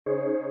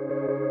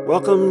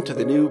Welcome to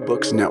the New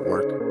Books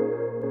Network.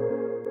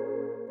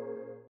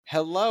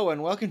 Hello,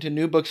 and welcome to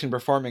New Books in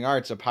Performing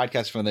Arts, a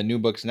podcast from the New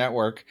Books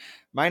Network.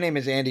 My name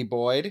is Andy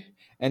Boyd,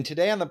 and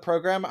today on the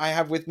program, I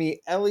have with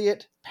me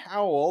Elliot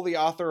Powell, the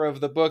author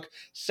of the book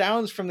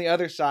Sounds from the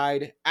Other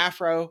Side,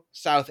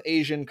 Afro-South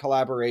Asian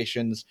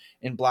Collaborations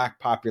in Black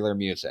Popular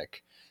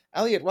Music.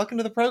 Elliot, welcome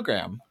to the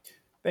program.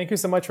 Thank you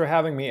so much for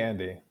having me,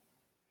 Andy.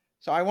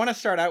 So I want to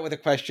start out with a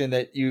question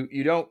that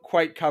you don't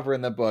quite cover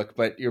in the book,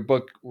 but your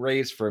book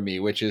raised for me,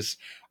 which is,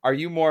 are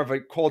you more of a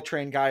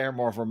Coltrane guy or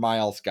more of a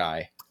Miles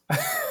guy?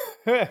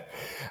 Wow.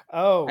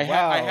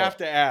 I have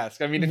to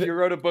ask. I mean, if you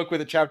wrote a book with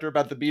a chapter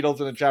about the Beatles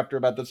and a chapter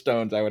about the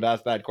Stones, I would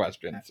ask that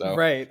question. So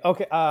Right.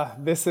 Okay.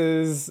 This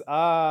is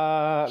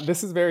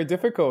very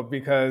difficult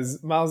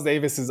because Miles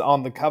Davis is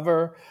on the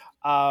cover,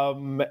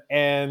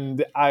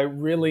 and I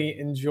really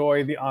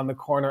enjoy the On the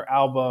Corner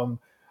album.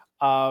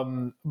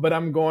 But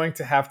I'm going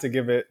to have to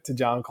give it to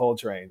John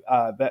Coltrane.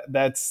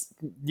 That's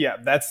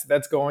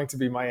going to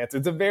be my answer.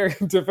 It's a very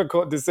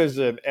difficult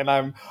decision, and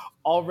I'm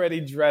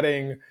already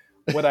dreading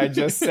what I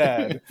just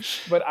said,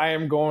 but I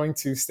am going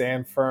to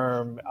stand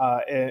firm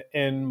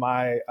in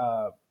my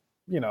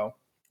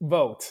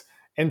vote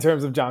in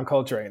terms of John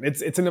Coltrane.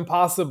 It's an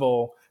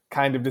impossible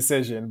kind of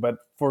decision, but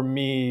for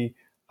me,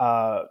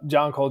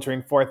 John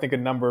Coltrane, for I think a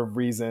number of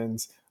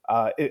reasons,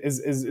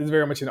 is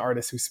very much an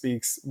artist who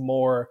speaks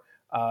more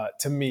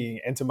to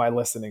me and to my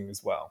listening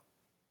as well.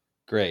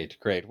 Great.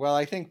 Well,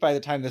 I think by the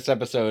time this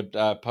episode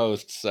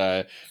posts,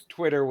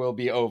 Twitter will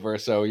be over,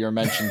 so your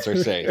mentions are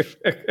safe.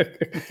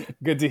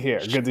 Good to hear.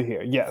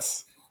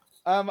 Yes.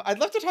 I'd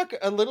love to talk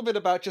a little bit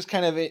about just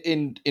kind of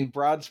in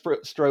broad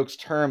strokes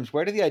terms,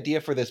 where did the idea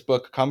for this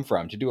book come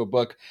from? To do a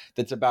book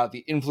that's about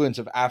the influence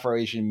of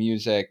Afro-Asian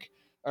music,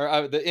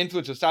 or the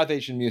influence of South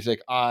Asian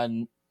music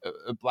on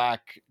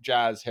Black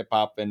jazz, hip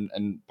hop,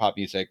 and pop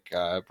music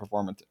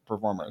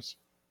performers.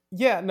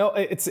 Yeah, no,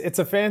 it's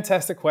a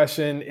fantastic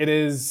question. It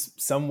is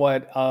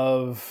somewhat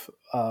of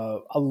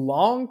a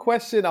long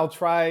question. I'll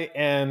try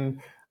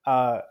and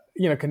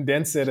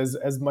condense it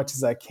as much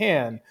as I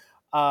can.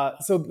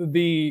 So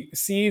the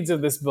seeds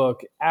of this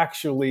book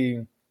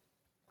actually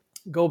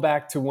go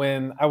back to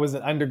when I was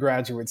an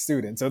undergraduate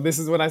student. So this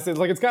is when I said,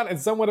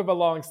 it's somewhat of a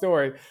long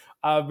story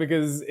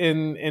because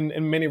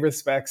in many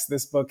respects,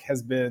 this book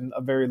has been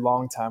a very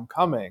long time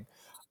coming.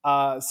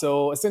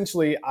 So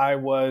essentially, I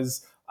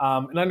was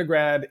an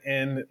undergrad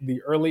in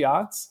the early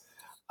aughts.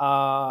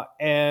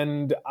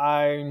 And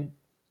I,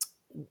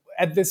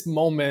 at this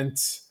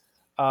moment,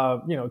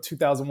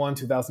 2001,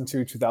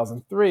 2002,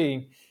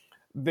 2003,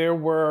 there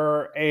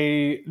were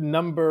a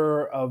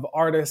number of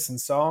artists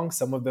and songs,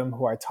 some of them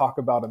who I talk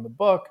about in the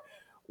book,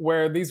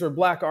 where these were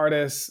Black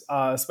artists,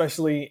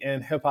 especially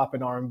in hip hop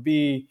and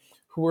R&B,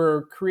 who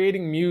were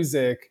creating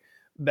music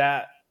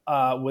that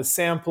was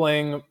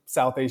sampling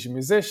South Asian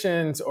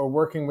musicians or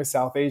working with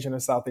South Asian or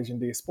South Asian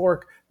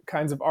diasporic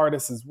kinds of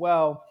artists as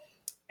well.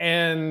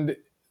 And,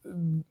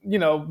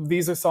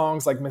 these are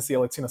songs like Missy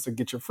Latino, so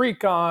Get Your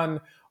Freak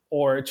On,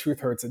 or Truth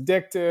Hurts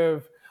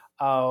Addictive,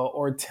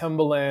 or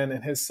Timbaland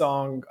and his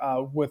song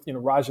with,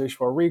 Rajesh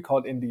Wari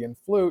called Indian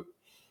Flute.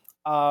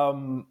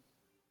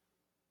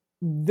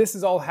 This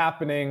is all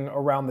happening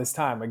around this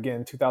time.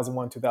 Again,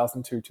 2001,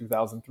 2002,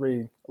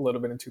 2003, a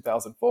little bit in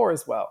 2004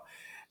 as well.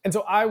 And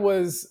so I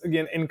was,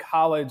 again, in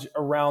college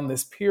around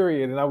this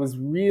period, and I was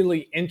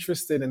really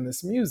interested in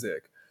this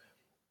music.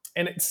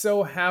 And it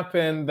so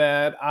happened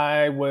that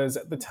I was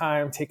at the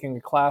time taking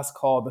a class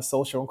called the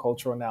Social and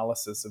Cultural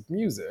Analysis of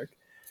Music.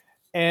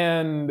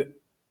 And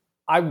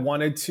I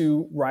wanted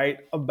to write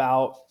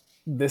about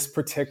this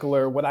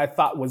particular, what I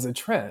thought was a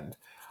trend.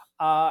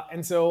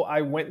 And so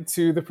I went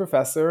to the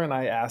professor and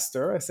I asked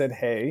her, I said,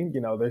 hey,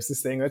 there's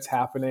this thing that's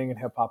happening in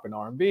hip hop and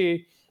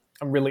R&B.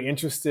 I'm really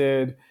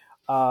interested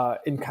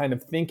in kind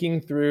of thinking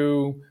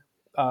through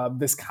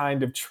this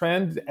kind of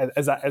trend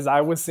as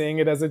I was seeing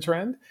it as a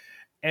trend.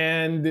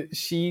 And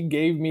she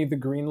gave me the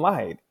green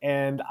light,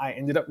 and I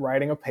ended up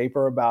writing a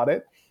paper about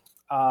it.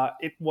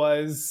 It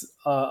was,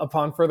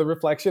 upon further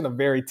reflection, a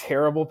very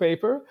terrible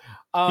paper,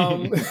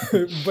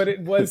 but it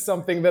was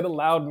something that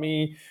allowed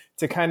me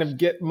to kind of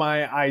get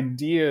my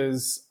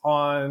ideas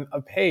on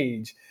a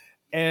page.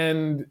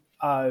 And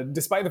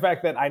despite the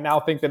fact that I now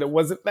think that it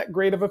wasn't that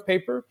great of a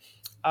paper,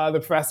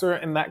 the professor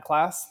in that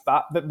class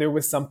thought that there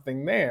was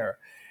something there.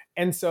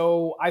 And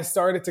so I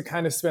started to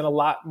kind of spend a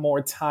lot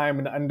more time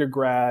in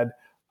undergrad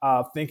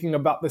thinking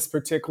about this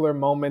particular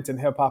moment in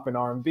hip hop and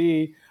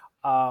R&B,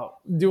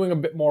 doing a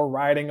bit more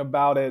writing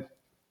about it.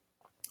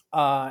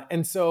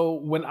 And so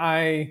when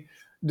I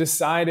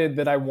decided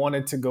that I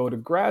wanted to go to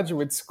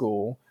graduate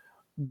school,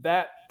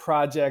 that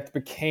project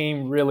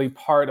became really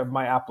part of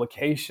my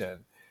application.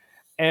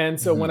 And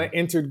so when I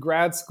entered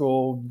grad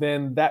school,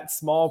 then that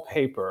small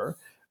paper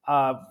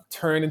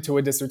turned into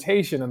a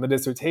dissertation. And the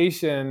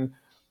dissertation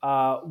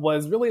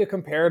was really a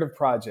comparative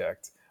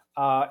project.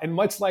 And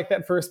much like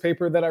that first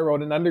paper that I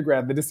wrote in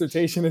undergrad, the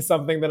dissertation is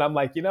something that I'm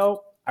like,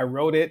 I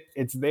wrote it,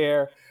 it's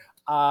there.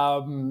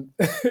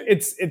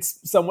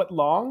 It's somewhat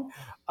long,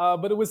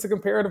 but it was a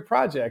comparative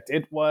project.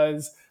 It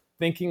was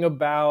thinking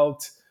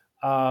about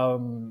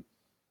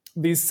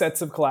these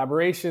sets of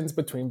collaborations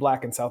between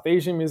Black and South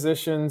Asian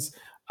musicians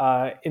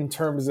in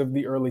terms of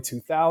the early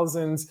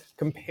 2000s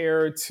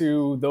compared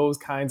to those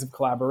kinds of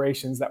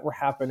collaborations that were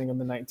happening in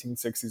the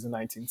 1960s and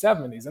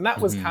 1970s. And that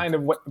was Mm-hmm. kind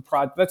of what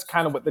that's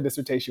kind of what the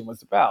dissertation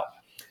was about.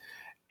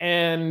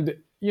 And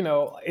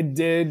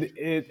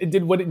it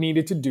did what it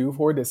needed to do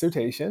for a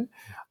dissertation.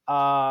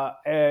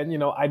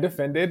 And I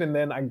defended, and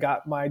then I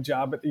got my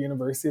job at the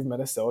University of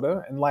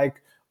Minnesota. And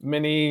like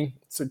many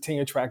sort of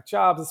tenure track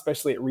jobs,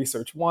 especially at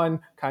Research One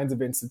kinds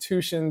of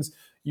institutions,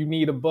 you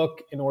need a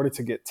book in order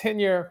to get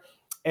tenure.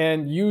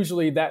 And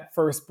usually that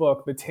first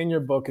book, the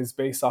tenure book, is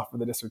based off of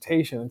the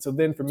dissertation. And so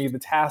then for me, the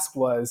task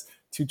was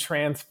to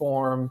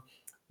transform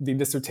the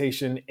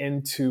dissertation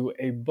into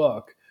a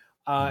book.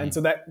 And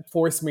so that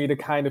forced me to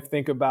kind of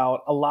think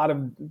about a lot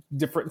of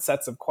different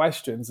sets of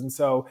questions. And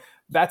so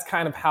that's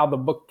kind of how the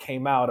book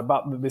came out,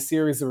 about the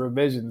series of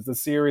revisions, the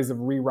series of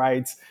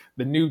rewrites,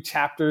 the new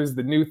chapters,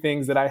 the new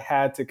things that I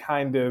had to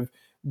kind of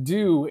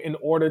do in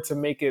order to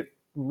make it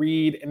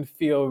read and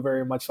feel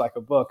very much like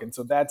a book. And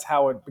so that's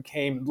how it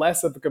became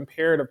less of a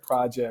comparative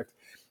project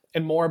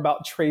and more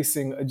about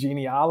tracing a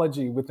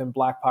genealogy within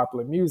Black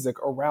popular music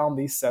around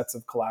these sets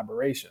of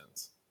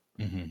collaborations.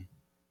 Mm-hmm.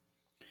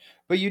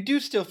 But you do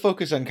still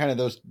focus on kind of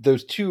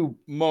those two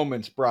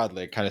moments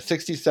broadly, kind of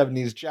 60s,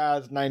 70s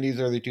jazz, 90s,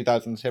 early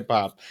 2000s hip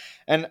hop.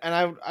 And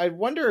I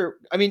wonder,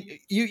 I mean,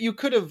 you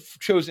could have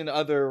chosen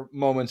other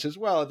moments as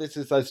well. This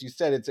is, as you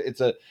said, it's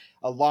a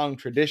long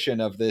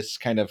tradition of this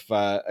kind of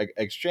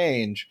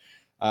exchange.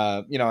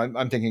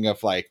 I'm thinking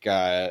of like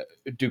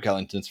Duke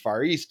Ellington's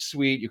Far East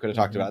Suite. You could have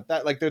talked about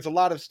that. Like, there's a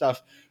lot of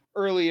stuff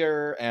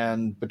earlier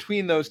and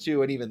between those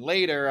two, and even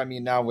later. I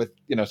mean, now with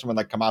someone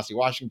like Kamasi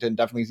Washington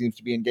definitely seems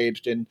to be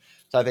engaged in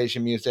South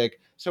Asian music.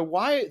 So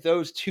why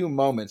those two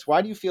moments?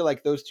 Why do you feel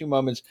like those two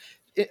moments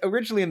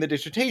originally in the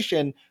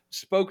dissertation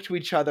spoke to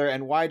each other,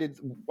 and why do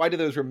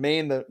those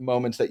remain the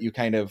moments that you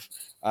kind of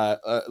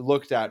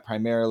looked at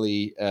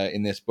primarily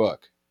in this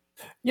book?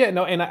 Yeah,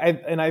 no, and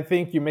I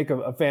think you make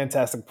a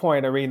fantastic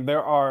point. I mean,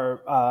 there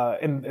are,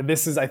 and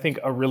this is, I think,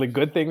 a really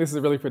good thing. This is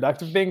a really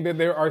productive thing. That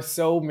there are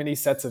so many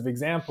sets of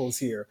examples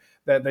here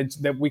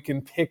that we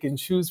can pick and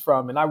choose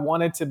from. And I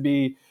wanted to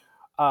be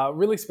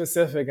really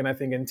specific and I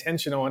think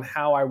intentional in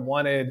how I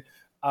wanted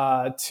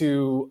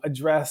to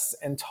address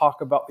and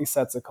talk about these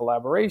sets of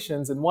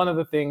collaborations. And one of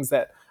the things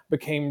that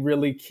became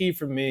really key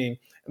for me,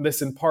 and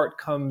this in part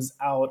comes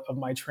out of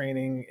my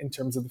training in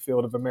terms of the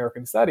field of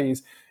American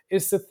studies,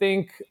 is to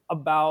think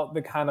about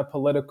the kind of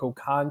political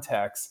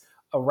context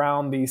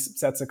around these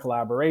sets of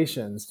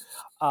collaborations.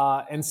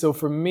 And so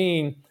for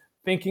me,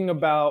 thinking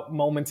about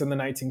moments in the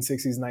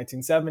 1960s,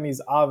 1970s,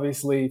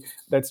 obviously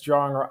that's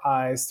drawing our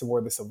eyes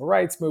toward the civil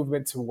rights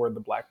movement, toward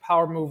the Black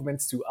Power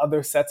movements, to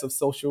other sets of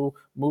social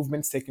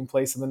movements taking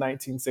place in the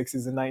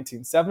 1960s and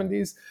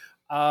 1970s.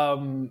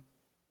 I'll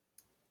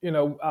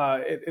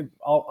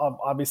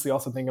obviously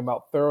also think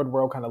about third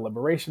world kind of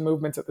liberation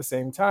movements at the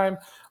same time.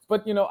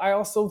 But, I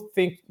also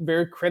think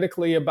very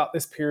critically about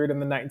this period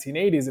in the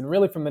 1980s, and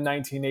really from the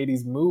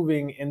 1980s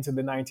moving into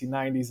the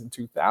 1990s and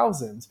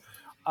 2000s,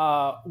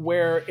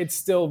 where it's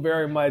still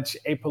very much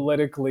a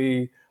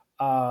politically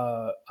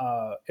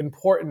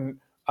important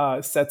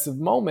sets of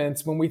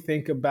moments when we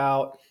think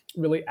about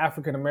really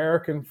African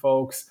American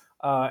folks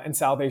and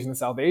South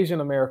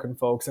Asian American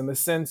folks, in the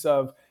sense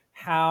of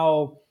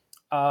how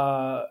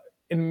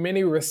in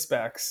many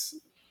respects,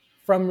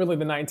 from really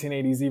the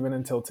 1980s even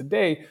until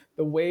today,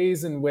 the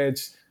ways in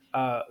which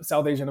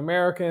South Asian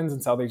Americans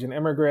and South Asian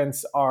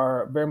immigrants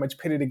are very much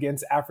pitted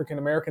against African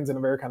Americans in a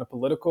very kind of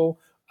political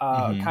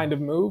kind of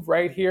move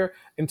right here,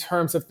 in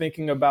terms of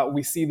thinking about,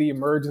 we see the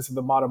emergence of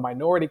the modern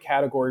minority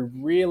category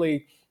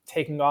really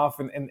taking off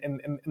in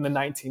the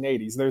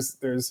 1980s.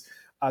 There's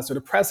sort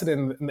of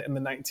precedent in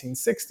the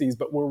 1960s,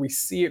 but where we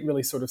see it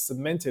really sort of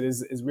cemented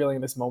is really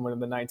in this moment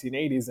in the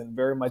 1980s, and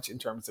very much in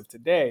terms of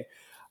today.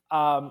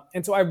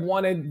 And so I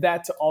wanted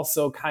that to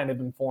also kind of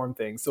inform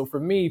things. So for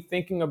me,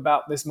 thinking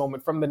about this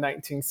moment from the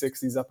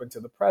 1960s up into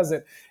the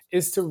present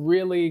is to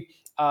really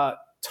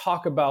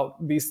talk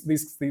about these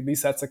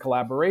sets of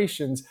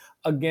collaborations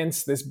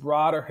against this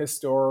broader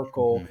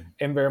historical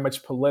and very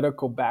much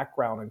political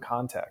background and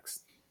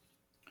context.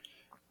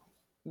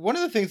 One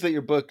of the things that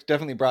your book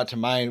definitely brought to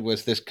mind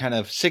was this kind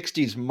of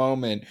 60s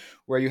moment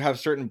where you have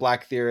certain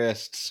Black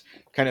theorists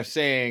kind of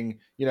saying,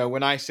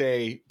 when I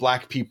say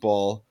Black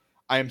people,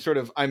 I'm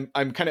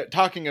kind of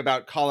talking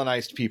about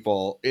colonized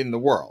people in the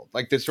world,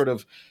 like this sort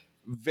of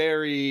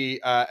very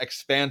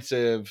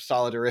expansive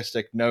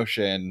solidaristic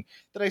notion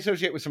that I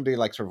associate with somebody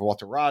like sort of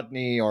Walter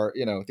Rodney or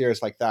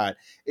theorists like that.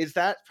 Is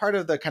that part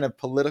of the kind of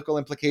political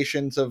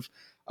implications of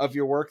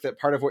your work, that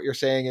part of what you're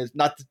saying is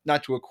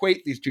not to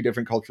equate these two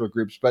different cultural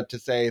groups, but to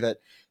say that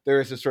there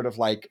is a sort of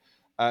like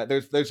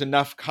there's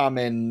enough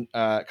common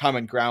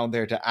ground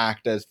there to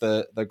act as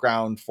the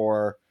ground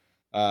for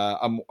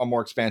a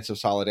more expansive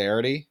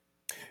solidarity?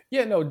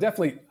 Yeah, no,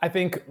 definitely. I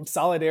think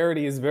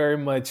solidarity is very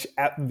much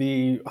at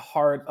the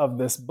heart of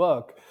this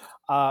book.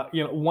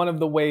 One of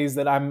the ways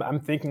that I'm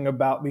thinking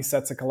about these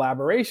sets of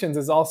collaborations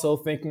is also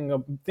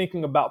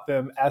thinking about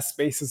them as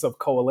spaces of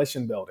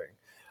coalition building.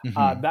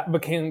 Hmm.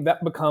 That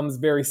becomes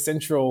very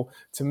central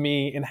to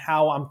me in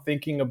how I'm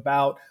thinking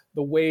about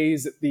the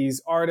ways that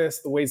these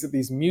artists, the ways that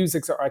these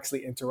musics are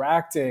actually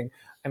interacting.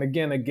 And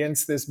again,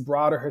 against this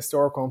broader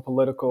historical and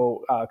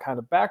political kind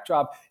of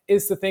backdrop,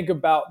 is to think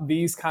about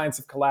these kinds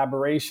of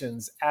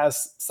collaborations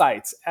as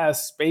sites,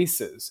 as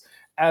spaces,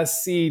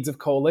 as seeds of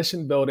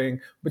coalition building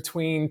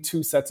between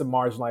two sets of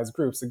marginalized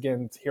groups.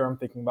 Again, here I'm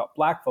thinking about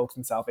Black folks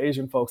and South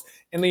Asian folks,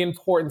 and the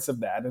importance of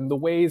that, and the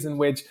ways in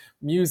which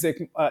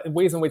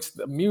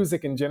the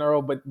music in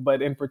general,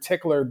 but in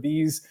particular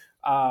these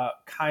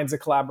kinds of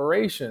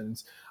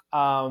collaborations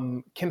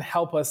can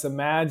help us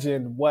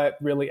imagine what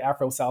really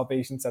Afro-South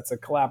Asian sets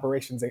of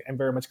collaborations and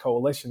very much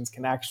coalitions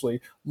can actually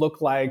look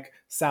like,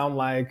 sound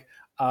like,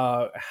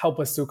 help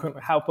us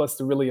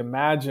to really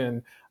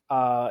imagine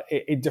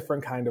a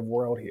different kind of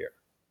world here.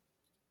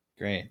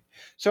 Great.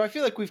 So I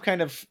feel like we've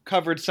kind of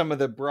covered some of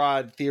the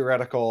broad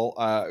theoretical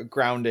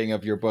grounding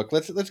of your book.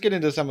 Let's get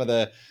into some of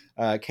the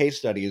case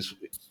studies.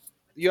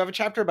 You have a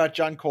chapter about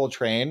John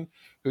Coltrane,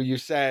 who you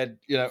said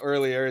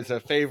earlier is a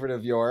favorite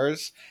of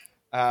yours,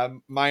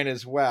 mine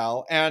as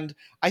well. And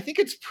I think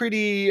it's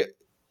pretty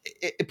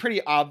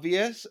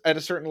obvious at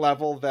a certain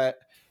level that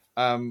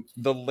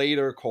the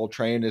later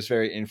Coltrane is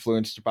very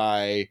influenced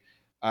by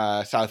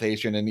South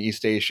Asian and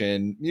East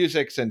Asian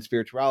musics and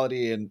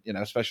spirituality, and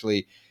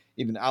especially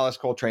even Alice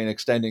Coltrane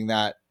extending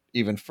that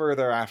even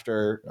further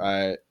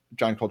after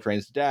John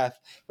Coltrane's death.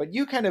 But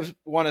you kind of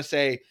want to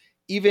say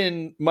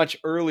even much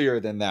earlier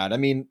than that. I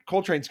mean,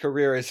 Coltrane's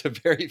career is a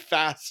very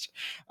fast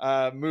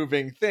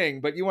moving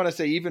thing, but you want to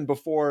say even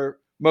before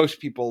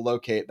most people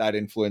locate that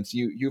influence,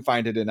 you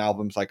find it in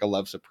albums like A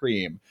Love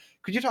Supreme.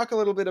 Could you talk a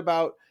little bit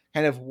about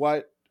kind of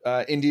what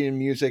Indian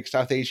music,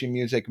 South Asian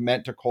music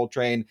meant to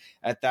Coltrane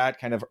at that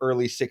kind of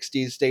early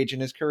 60s stage in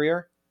his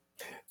career?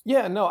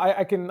 Yeah, no,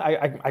 I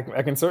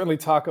can certainly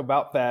talk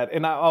about that,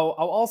 and I'll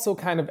also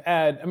kind of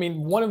add. I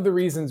mean, one of the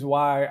reasons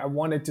why I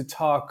wanted to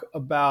talk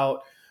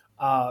about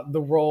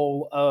the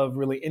role of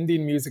really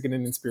Indian music and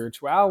Indian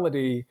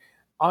spirituality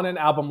on an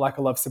album like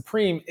A Love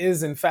Supreme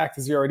is, in fact,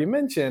 as you already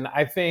mentioned,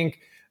 I think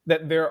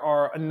that there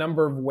are a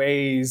number of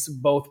ways,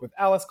 both with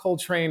Alice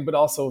Coltrane, but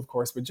also, of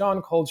course, with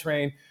John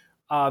Coltrane.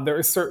 There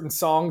are certain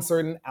songs,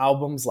 certain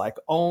albums like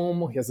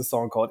Om. He has a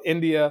song called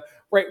India,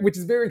 right, which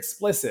is very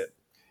explicit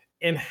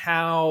in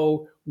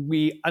how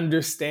we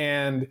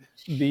understand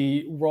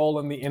the role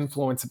and the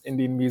influence of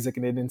Indian music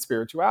and Indian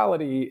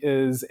spirituality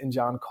is in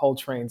John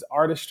Coltrane's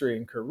artistry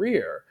and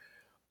career.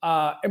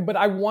 But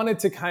I wanted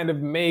to kind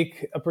of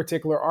make a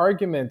particular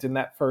argument in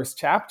that first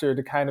chapter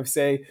to kind of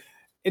say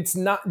it's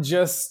not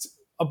just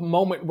a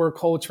moment where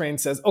Coltrane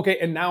says, okay,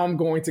 and now I'm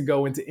going to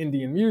go into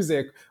Indian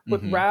music,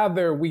 but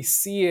rather we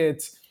see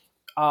it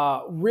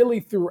really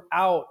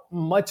throughout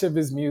much of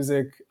his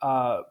music,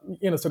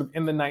 sort of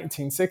in the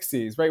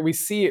 1960s, right? We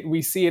see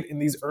it in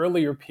these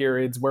earlier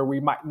periods where we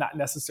might not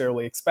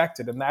necessarily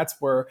expect it, and that's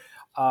where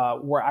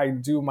I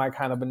do my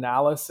kind of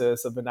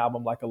analysis of an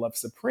album like A Love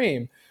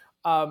Supreme.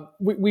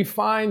 We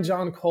find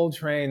John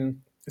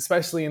Coltrane,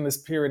 especially in this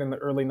period in the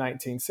early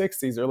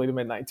 1960s, early to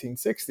mid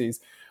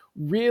 1960s,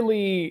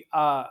 really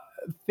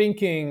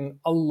thinking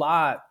a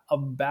lot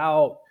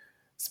about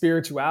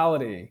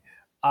spirituality.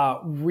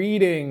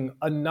 Reading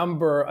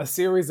a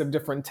series of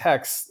different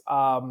texts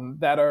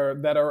that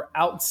are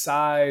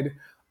outside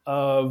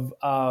of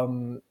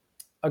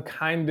a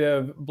kind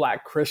of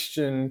Black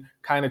Christian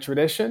kind of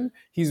tradition.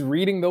 He's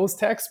reading those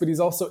texts, but he's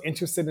also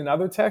interested in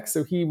other texts.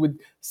 So he would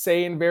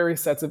say in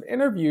various sets of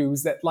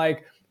interviews that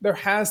like there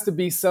has to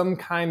be some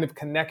kind of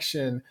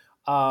connection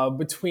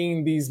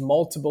between these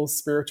multiple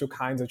spiritual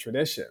kinds of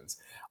traditions.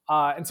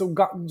 And so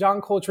John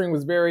Coltrane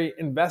was very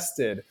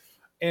invested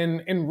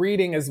in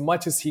reading as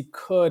much as he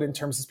could in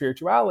terms of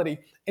spirituality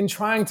and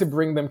trying to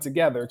bring them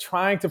together,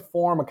 trying to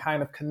form a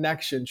kind of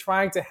connection,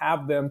 trying to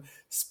have them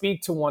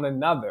speak to one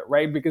another,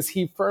 right? Because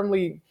he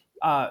firmly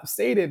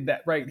stated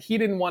that, right, he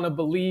didn't want to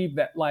believe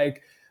that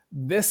like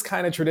this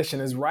kind of tradition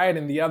is right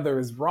and the other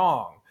is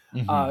wrong.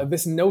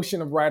 This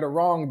notion of right or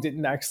wrong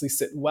didn't actually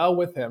sit well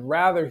with him.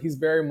 Rather, he's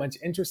very much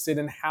interested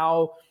in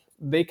how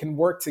they can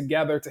work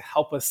together to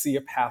help us see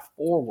a path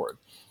forward.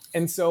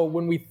 And so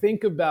when we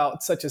think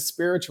about such a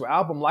spiritual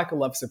album like A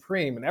Love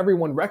Supreme, and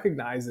everyone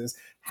recognizes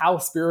how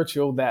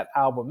spiritual that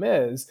album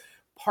is,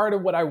 part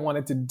of what I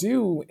wanted to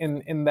do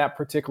in that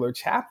particular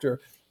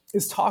chapter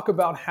is talk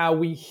about how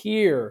we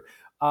hear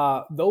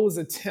those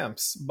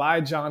attempts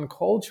by John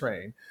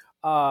Coltrane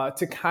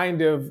to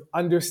kind of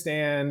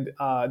understand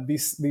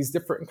these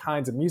different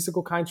kinds of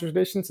musical kinds of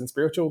traditions and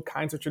spiritual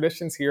kinds of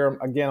traditions. Here,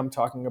 again, I'm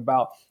talking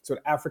about sort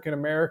of African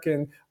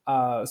American,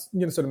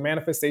 sort of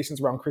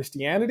manifestations around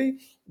Christianity,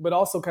 but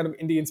also kind of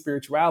Indian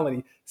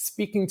spirituality,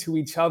 speaking to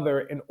each other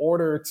in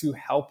order to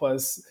help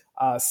us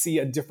see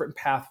a different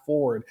path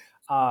forward,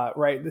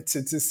 right?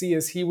 To see,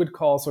 as he would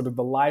call, sort of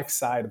the life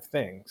side of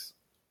things.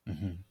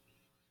 Mm-hmm.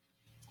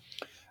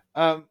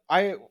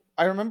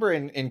 I remember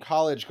in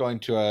college going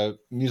to a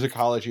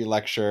musicology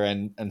lecture,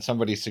 and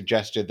somebody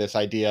suggested this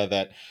idea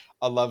that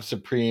a love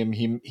supreme,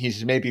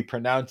 he's maybe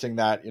pronouncing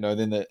that, in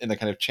the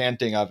kind of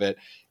chanting of it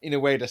in a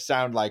way to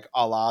sound like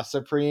Allah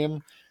Supreme.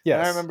 And I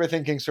Yes. remember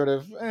thinking sort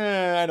of,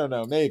 I don't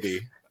know,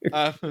 maybe.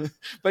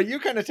 But you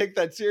kind of take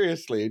that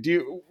seriously.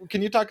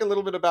 Can you talk a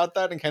little bit about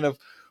that and kind of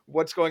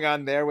what's going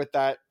on there with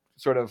that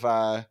sort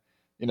of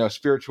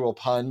spiritual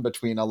pun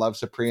between a love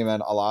supreme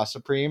and Allah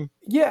Supreme?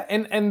 Yeah,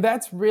 and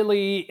that's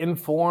really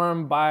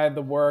informed by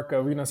the work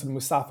of sort of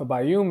Mustafa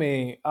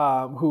Bayoumi,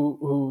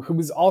 who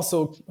was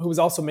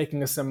also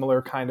making a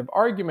similar kind of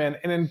argument.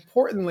 And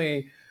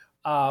importantly,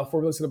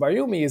 for Mustafa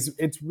Bayoumi, is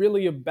it's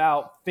really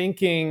about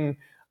thinking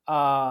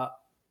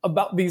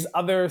about these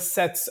other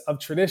sets of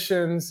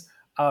traditions,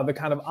 the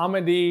kind of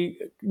Ahmadi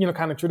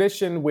kind of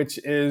tradition, which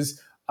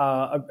is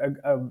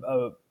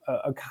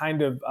a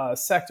kind of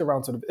sect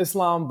around sort of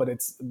Islam, but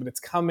it's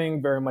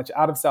coming very much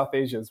out of South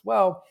Asia as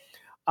well.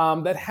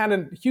 That had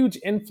a huge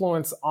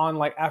influence on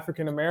like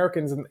African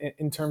Americans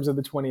in terms of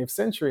the 20th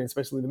century,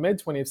 especially the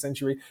mid 20th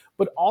century,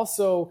 but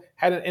also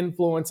had an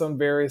influence on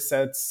various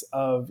sets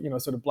of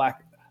sort of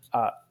black.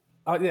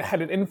 It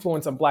had an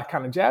influence on black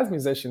kind of jazz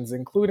musicians,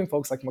 including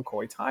folks like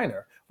McCoy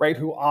Tyner, right,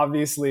 who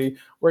obviously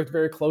worked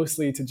very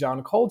closely to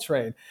John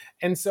Coltrane.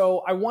 And so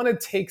I want to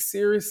take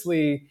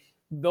seriously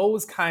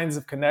those kinds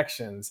of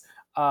connections,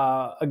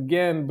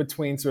 again,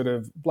 between sort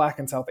of Black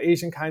and South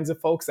Asian kinds of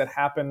folks that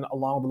happen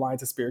along the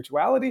lines of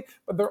spirituality,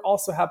 but they're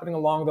also happening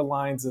along the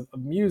lines of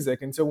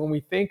music. And so when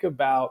we think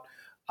about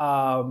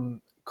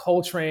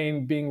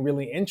Coltrane being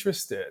really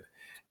interested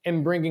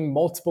in bringing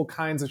multiple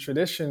kinds of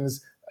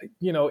traditions,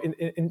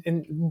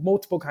 in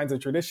multiple kinds of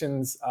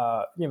traditions,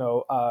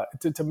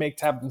 to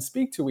have them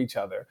speak to each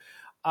other,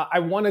 I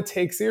want to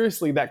take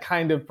seriously that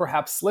kind of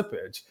perhaps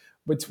slippage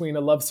between a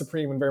love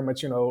supreme and very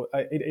much,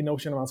 a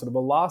notion around sort of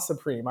Allah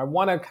Supreme. I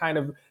want to kind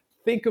of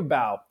think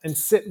about and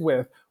sit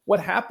with what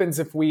happens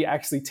if we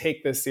actually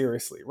take this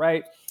seriously,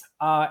 right?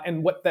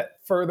 And what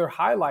that further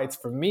highlights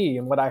for me,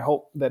 and what I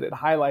hope that it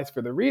highlights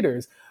for the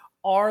readers,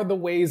 are the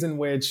ways in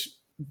which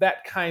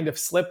that kind of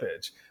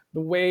slippage, the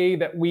way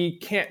that we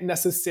can't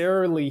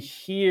necessarily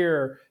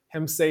hear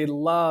him say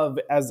love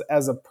as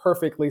a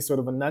perfectly sort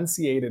of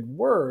enunciated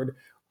word,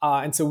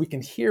 and so we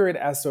can hear it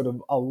as sort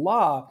of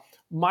Allah,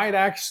 might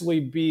actually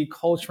be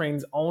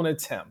Coltrane's own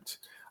attempt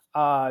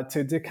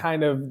to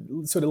kind of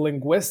sort of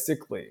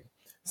linguistically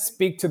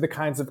speak to the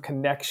kinds of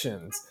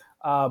connections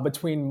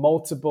between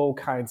multiple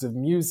kinds of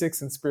musics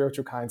and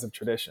spiritual kinds of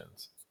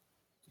traditions.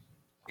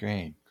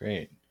 Great.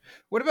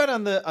 What about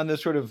on the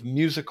sort of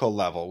musical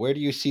level? Where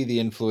do you see the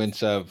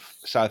influence of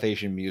South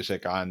Asian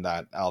music on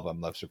that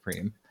album, Love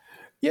Supreme?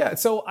 Yeah,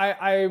 so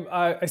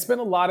I spent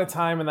a lot of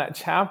time in that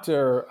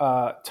chapter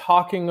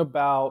talking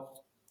about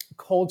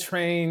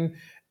Coltrane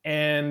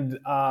and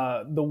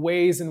the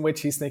ways in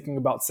which he's thinking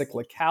about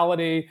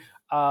cyclicality,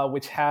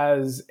 which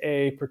has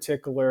a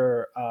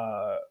particular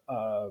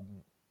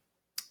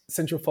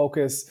central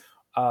focus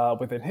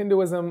within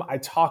Hinduism. I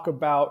talk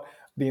about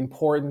the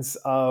importance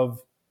of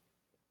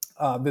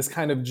this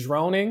kind of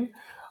droning,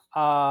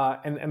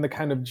 and the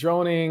kind of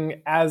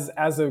droning as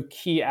a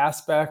key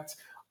aspect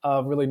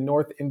of really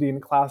North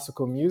Indian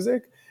classical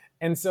music.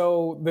 And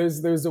so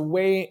there's a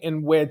way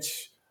in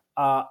which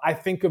I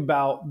think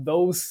about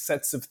those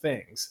sets of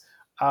things.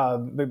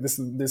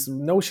 This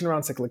notion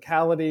around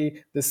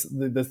cyclicality, this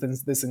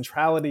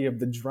centrality of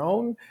the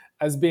drone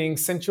as being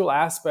central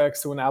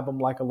aspects to an album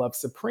like A Love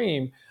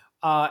Supreme,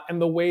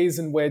 and the ways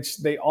in which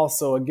they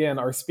also again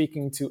are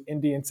speaking to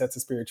Indian sets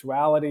of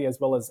spirituality as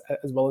well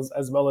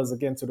as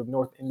again sort of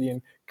North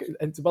Indian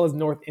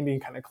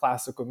kind of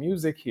classical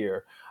music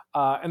here.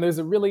 And there's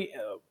a really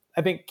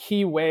I think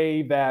key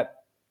way that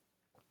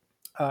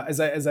as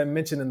I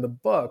mentioned in the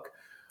book,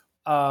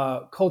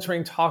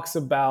 Coltrane talks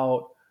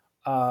about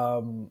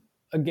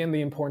again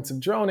the importance of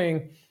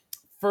droning.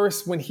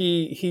 First, when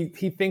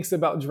he thinks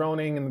about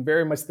droning in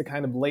very much the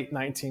kind of late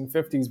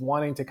 1950s,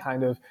 wanting to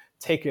kind of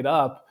take it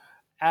up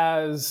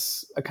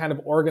as a kind of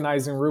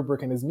organizing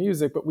rubric in his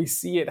music, but we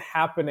see it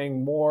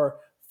happening more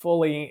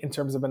fully in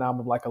terms of an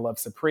album like A Love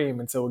Supreme.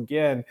 And so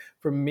again,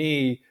 for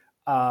me,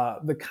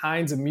 the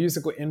kinds of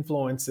musical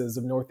influences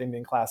of North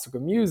Indian classical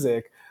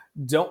music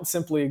don't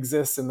simply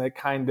exist in that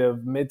kind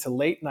of mid to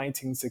late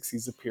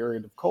 1960s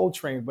period of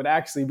Coltrane, but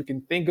actually we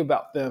can think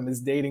about them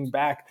as dating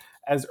back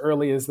as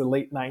early as the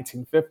late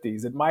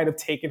 1950s. It might have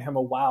taken him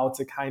a while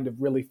to kind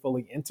of really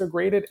fully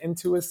integrate it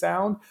into his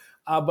sound,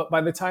 but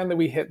by the time that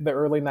we hit the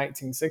early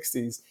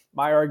 1960s,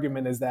 my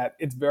argument is that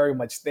it's very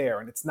much there,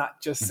 and it's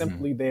not just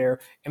simply there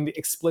in the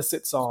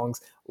explicit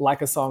songs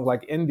like a song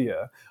like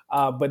India,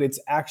 but it's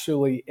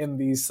actually in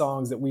these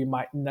songs that we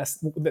might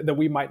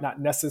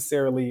not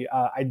necessarily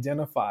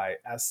identify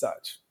as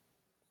such.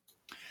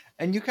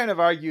 And you kind of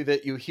argue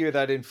that you hear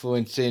that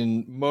influence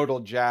in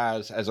modal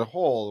jazz as a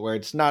whole, where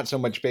it's not so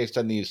much based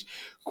on these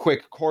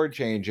quick chord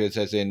changes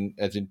as in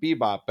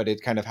bebop, but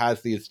it kind of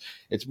has these.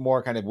 It's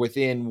more kind of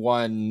within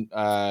one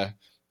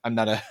I'm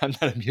not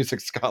a music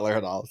scholar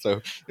at all,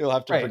 so you'll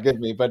have to Right. forgive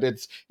me. But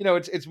it's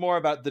more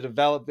about the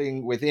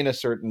developing within a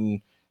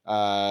certain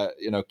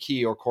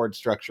key or chord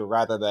structure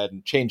rather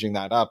than changing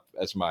that up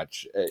as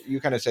much. You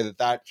kind of say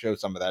that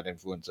shows some of that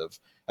influence of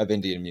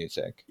Indian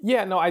music.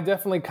 Yeah, no, I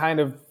definitely kind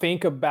of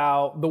think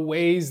about the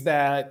ways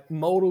that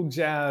modal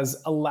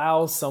jazz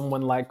allows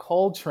someone like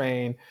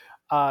Coltrane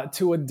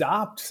to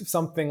adopt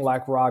something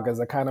like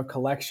ragas, a kind of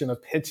collection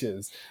of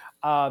pitches.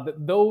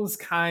 Those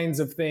kinds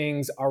of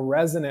things are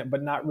resonant,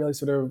 but not really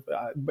sort of,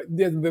 but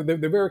they're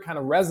very kind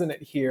of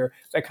resonant here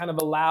that kind of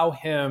allow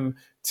him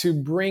to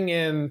bring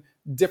in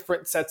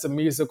different sets of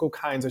musical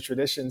kinds of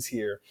traditions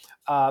here.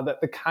 That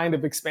the kind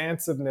of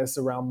expansiveness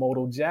around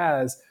modal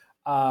jazz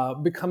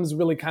becomes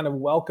really kind of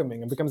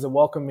welcoming and becomes a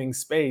welcoming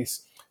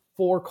space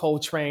for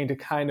Coltrane to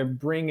kind of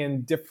bring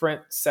in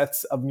different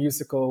sets of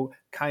musical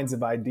kinds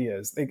of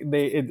ideas.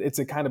 It's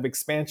a kind of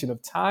expansion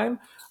of time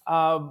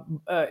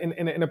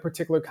in a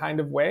particular kind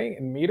of way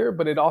in meter,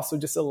 but it also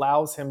just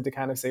allows him to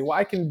kind of say, well,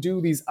 I can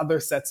do these other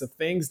sets of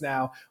things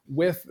now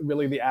with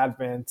really the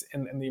advent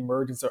and the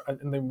emergence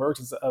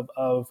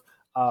of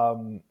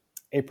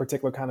a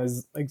particular kind of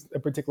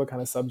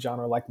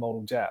subgenre like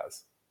modal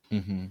jazz.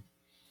 Mm-hmm.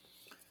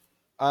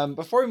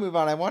 Before we move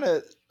on, I want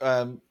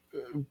to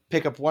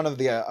pick up one of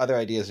the other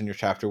ideas in your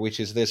chapter, which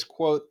is this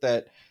quote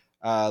that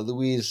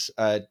Louise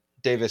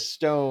Davis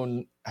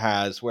Stone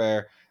has,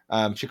 where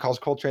she calls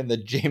Coltrane the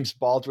James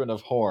Baldwin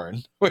of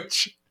horn,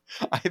 which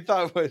I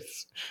thought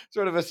was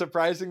sort of a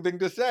surprising thing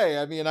to say.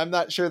 I mean, I'm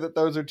not sure that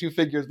those are two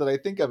figures that I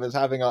think of as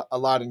having a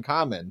lot in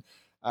common,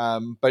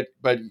 but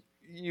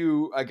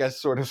you, I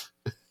guess, sort of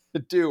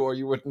do, or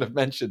you wouldn't have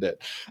mentioned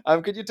it.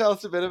 Could you tell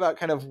us a bit about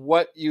kind of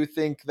what you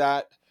think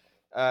that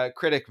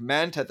critic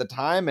meant at the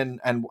time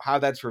and how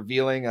that's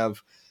revealing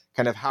of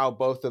kind of how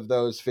both of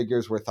those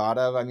figures were thought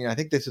of? I mean, I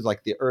think this is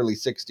like the early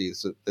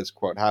 60s that this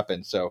quote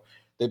happened, so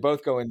they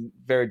both go in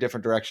very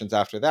different directions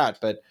after that.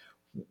 But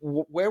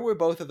where were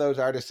both of those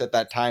artists at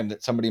that time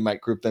that somebody might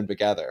group them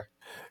together?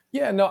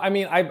 Yeah, no, I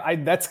mean, I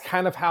that's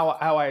kind of how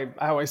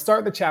I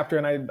start the chapter,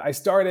 and I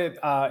started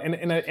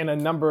in a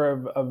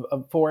number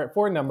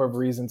for a number of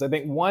reasons. I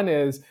think one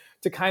is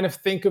to kind of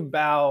think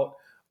about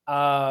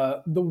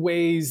the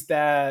ways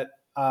that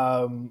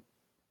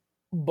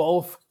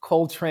both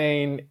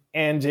Coltrane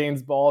and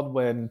James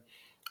Baldwin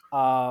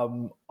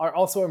are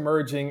also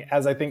emerging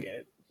as, I think,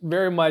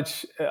 very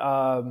much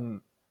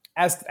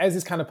as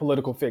these kind of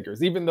political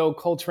figures. Even though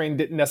Coltrane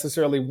didn't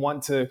necessarily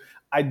want to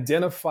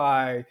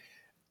identify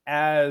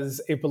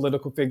as a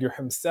political figure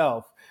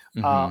himself,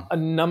 a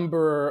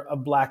number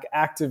of Black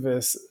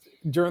activists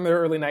during the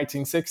early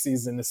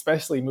 1960s, and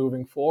especially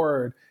moving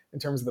forward in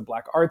terms of the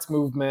Black arts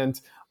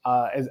movement,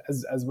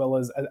 as well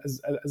as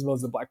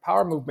the Black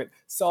Power movement,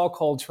 saw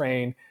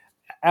Coltrane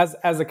as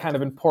a kind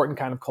of important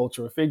kind of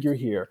cultural figure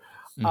here.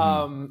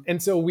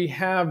 And so we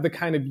have the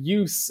kind of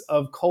use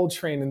of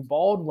Coltrane and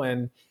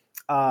Baldwin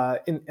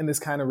in this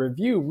kind of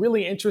review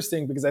really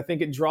interesting, because I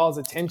think it draws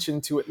attention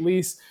to, at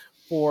least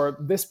for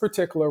this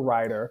particular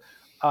writer,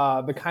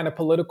 the kind of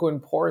political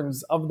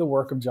importance of the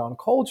work of John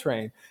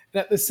Coltrane.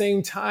 And at the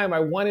same time, I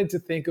wanted to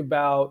think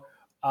about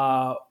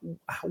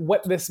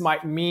what this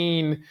might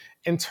mean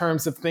in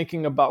terms of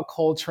thinking about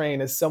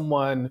Coltrane as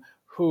someone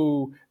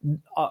who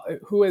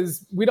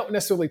is, we don't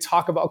necessarily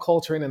talk about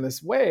Coltrane in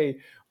this way,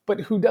 but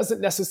who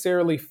doesn't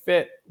necessarily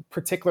fit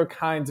particular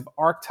kinds of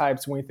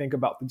archetypes when we think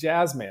about the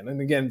jazz man.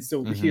 And again,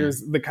 so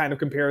here's the kind of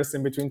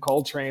comparison between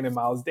Coltrane and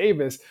Miles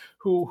Davis,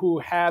 who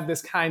had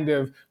this kind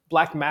of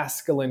Black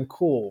masculine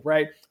cool,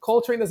 right?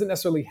 Coltrane doesn't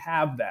necessarily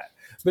have that.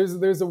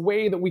 There's a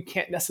way that we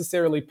can't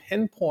necessarily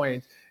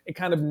pinpoint a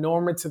kind of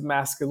normative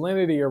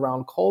masculinity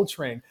around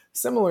Coltrane.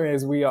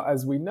 Similarly,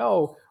 as we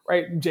know,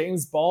 right,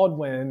 James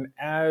Baldwin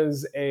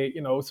as a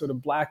sort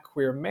of Black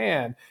queer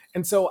man.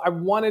 And so I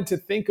wanted to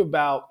think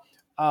about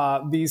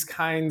these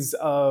kinds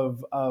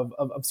of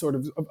sort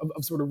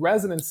of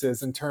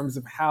resonances in terms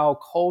of how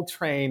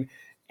Coltrane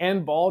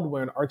and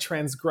Baldwin are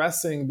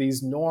transgressing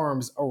these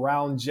norms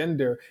around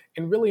gender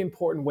in really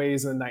important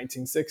ways in the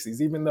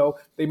 1960s, even though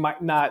they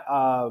might not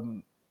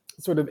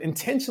sort of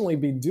intentionally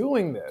be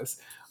doing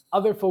this.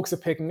 Other folks are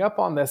picking up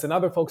on this, and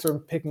other folks are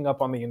picking up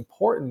on the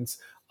importance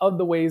of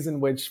the ways in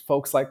which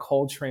folks like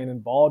Coltrane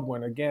and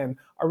Baldwin, again,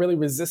 are really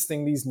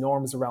resisting these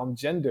norms around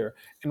gender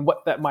and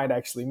what that might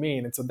actually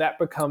mean. And so that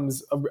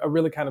becomes a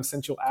really kind of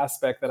central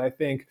aspect that I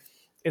think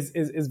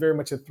is very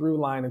much a through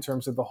line in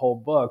terms of the whole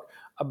book,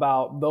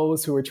 about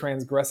those who are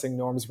transgressing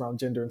norms around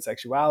gender and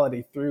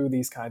sexuality through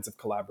these kinds of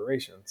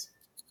collaborations.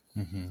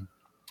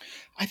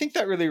 I think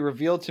that really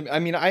revealed to me. I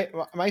mean,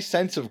 my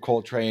sense of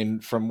Coltrane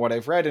from what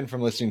I've read and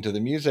from listening to the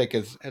music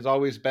has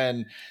always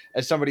been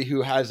as somebody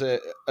who has a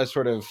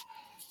sort of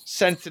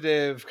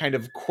sensitive kind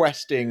of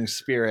questing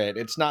spirit.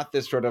 It's not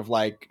this sort of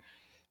like,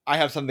 I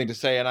have something to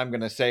say and I'm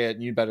going to say it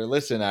and you better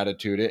listen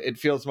attitude. It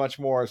feels much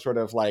more sort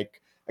of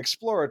like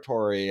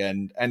exploratory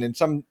and in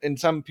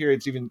some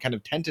periods even kind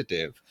of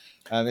tentative.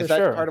 For Is that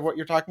part sure. of what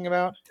you're talking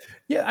about?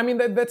 Yeah, I mean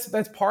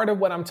that's part of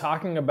what I'm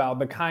talking about.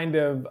 The kind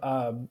of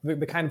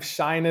the kind of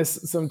shyness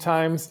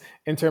sometimes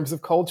in terms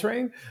of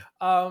Coltrane.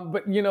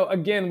 But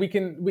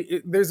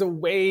again, there's a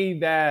way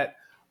that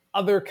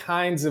other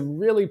kinds of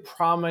really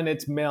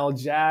prominent male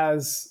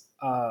jazz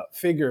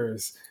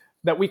figures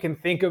that we can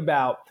think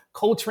about.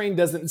 Coltrane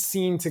doesn't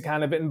seem to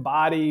kind of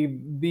embody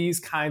these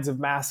kinds of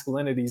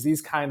masculinities, these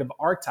kind of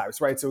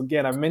archetypes, right? So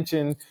again, I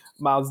mentioned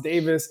Miles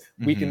Davis.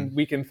 Mm-hmm.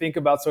 We can think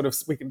about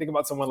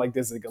someone like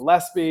Dizzy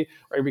Gillespie,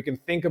 right? We can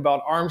think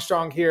about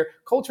Armstrong here.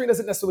 Coltrane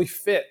doesn't necessarily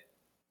fit,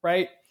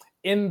 right,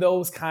 in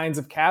those kinds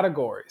of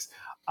categories.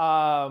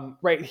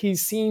 Right, he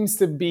seems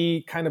to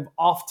be kind of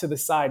off to the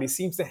side. He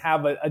seems to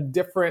have a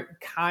different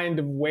kind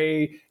of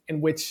way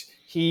in which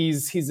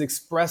he's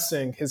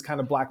expressing his kind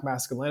of Black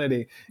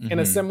masculinity in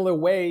a Mm-hmm. similar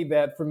way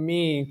that for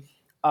me,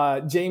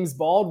 James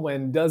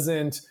Baldwin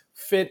doesn't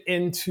fit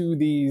into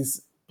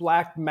these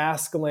Black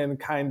masculine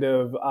kind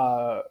of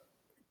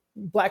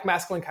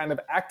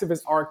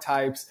activist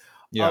archetypes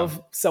Yeah.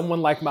 of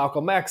someone like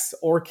Malcolm X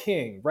or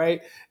King,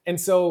 right? And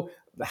so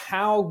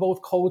how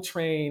both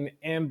Coltrane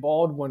and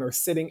Baldwin are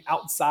sitting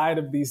outside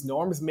of these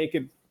norms make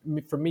it,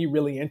 for me,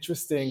 really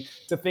interesting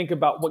to think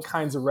about what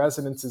kinds of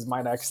resonances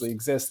might actually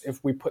exist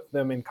if we put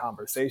them in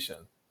conversation.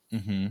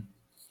 Mm-hmm.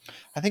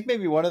 I think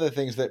maybe one of the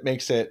things that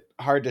makes it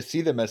hard to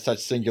see them as such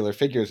singular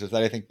figures is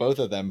that I think both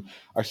of them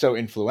are so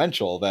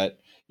influential that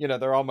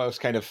they're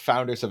almost kind of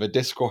founders of a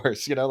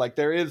discourse. Like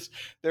there is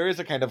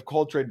a kind of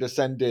Coltrane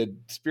descended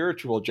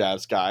spiritual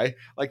jazz guy.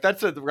 Like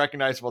that's a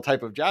recognizable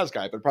type of jazz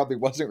guy, but probably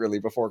wasn't really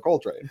before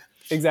Coltrane.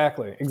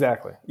 Exactly.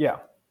 Yeah,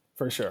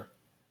 for sure.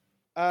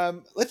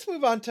 Let's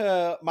move on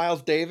to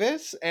Miles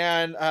Davis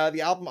and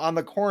the album On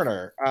the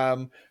Corner,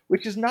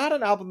 which is not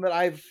an album that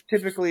I've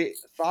typically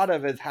thought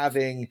of as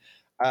having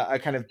a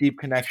kind of deep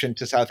connection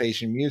to South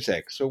Asian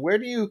music. So where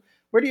do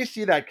you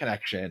see that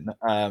connection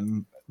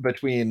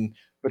between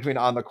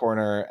On the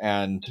Corner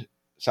and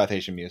South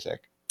Asian music?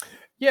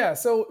 Yeah,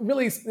 so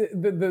really,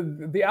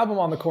 the album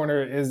On the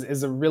Corner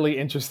is a really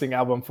interesting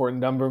album for a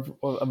number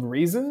of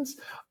reasons.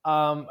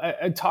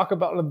 I talk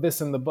about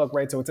this in the book,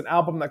 right? So it's an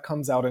album that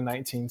comes out in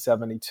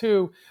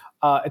 1972.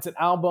 It's an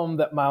album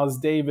that Miles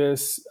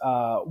Davis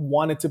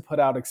wanted to put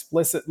out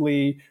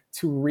explicitly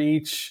to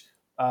reach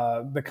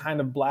the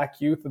kind of Black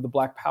youth of the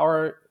Black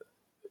Power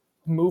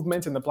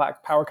movement and the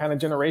Black Power kind of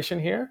generation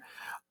here.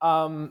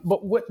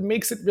 But what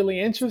makes it really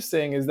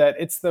interesting is that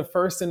it's the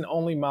first and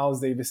only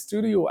Miles Davis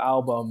studio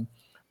album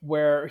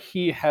where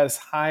he has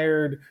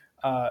hired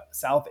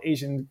South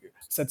Asian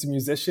sets of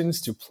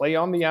musicians to play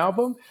on the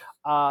album.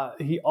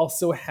 He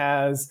also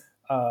has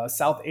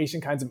South Asian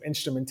kinds of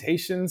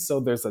instrumentation. So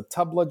there's a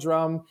tabla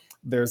drum,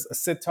 there's a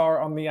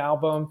sitar on the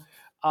album.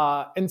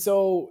 And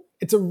so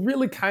it's a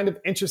really kind of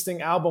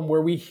interesting album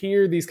where we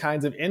hear these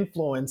kinds of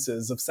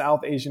influences of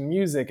South Asian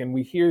music and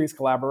we hear these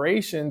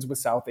collaborations with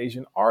South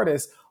Asian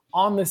artists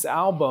on this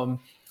album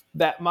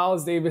that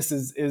Miles Davis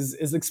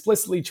is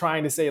explicitly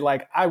trying to say,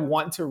 like, I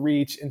want to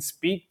reach and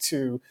speak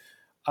to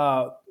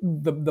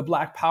the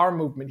Black Power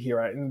movement here.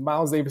 And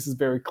Miles Davis is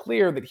very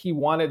clear that he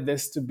wanted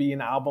this to be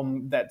an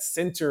album that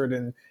centered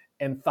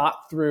and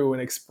thought through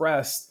and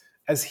expressed,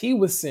 as he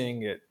was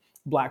seeing it,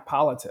 Black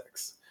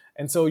politics.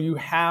 And so you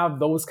have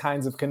those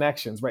kinds of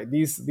connections, right?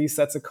 These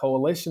sets of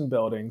coalition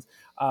buildings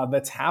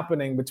that's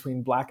happening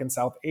between Black and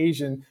South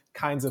Asian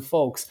kinds of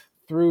folks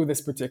through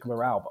this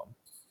particular album.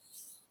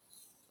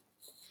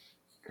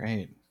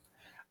 Great.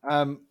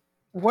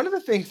 One of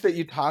the things that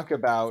you talk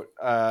about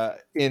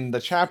in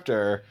the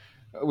chapter,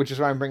 which is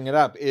why I'm bringing it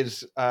up,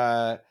 is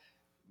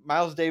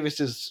Miles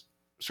Davis's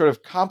sort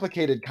of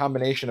complicated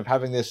combination of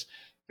having this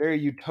very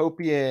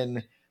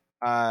utopian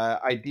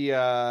idea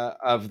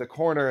of the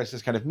corner as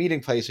this kind of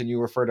meeting place, and you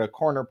refer to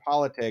corner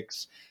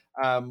politics,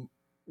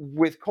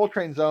 with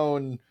Coltrane's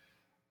own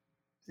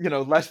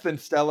less than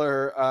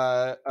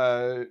stellar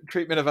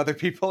treatment of other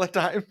people at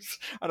times.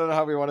 I don't know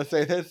how we want to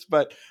say this,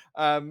 but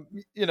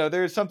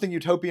there's something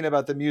utopian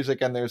about the music,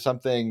 and there's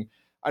something,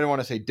 I don't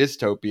want to say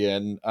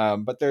dystopian,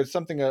 but there's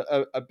something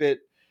a bit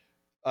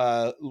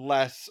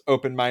less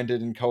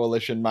open-minded and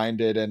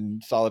coalition-minded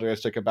and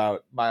solidaristic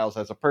about Miles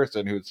as a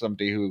person, who's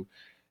somebody who,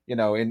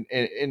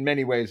 in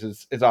many ways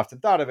is often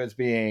thought of as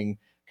being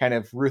kind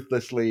of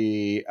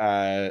ruthlessly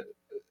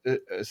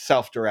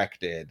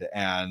self-directed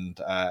and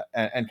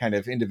kind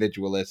of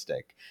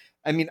individualistic.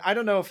 I mean, I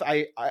don't know if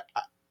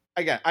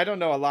I don't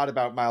know a lot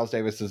about Miles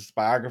Davis's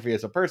biography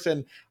as a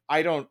person.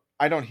 I don't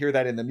hear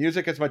that in the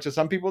music as much as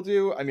some people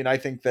do. I mean, I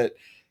think that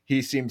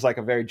he seems like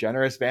a very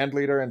generous band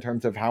leader in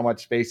terms of how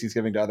much space he's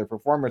giving to other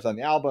performers on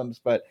the albums.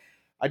 But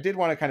I did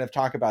want to kind of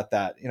talk about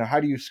that. How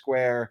do you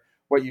square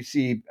what you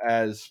see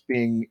as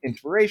being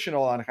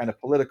inspirational on a kind of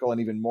political and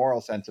even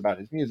moral sense about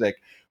his music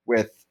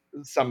with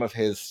some of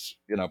his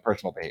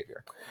personal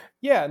behavior?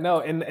 Yeah, no,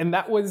 and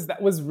that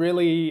was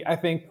really, I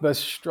think, the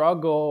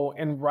struggle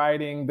in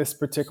writing this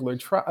particular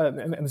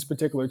in this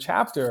particular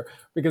chapter,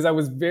 because I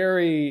was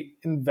very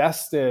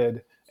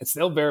invested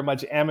still very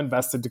much am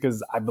invested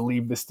because I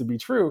believe this to be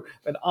true,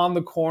 that On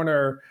the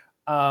Corner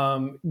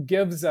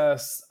gives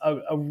us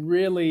a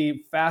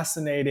really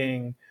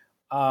fascinating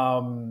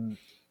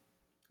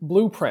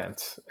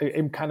blueprint,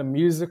 a kind of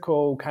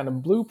musical kind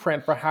of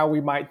blueprint for how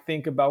we might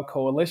think about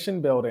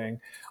coalition building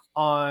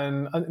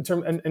along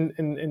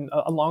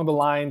the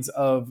lines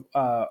of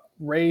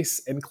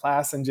race and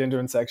class and gender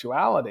and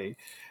sexuality.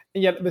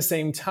 And yet at the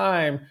same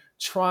time,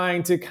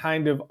 trying to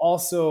kind of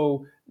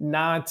also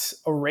not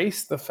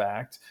erase the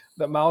fact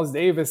that Miles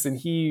Davis, and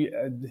he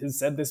has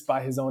said this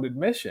by his own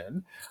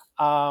admission,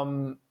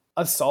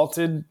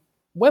 assaulted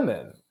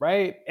women,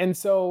 right? And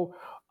so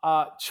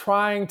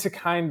trying to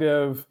kind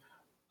of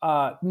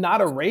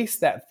not erase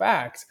that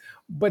fact,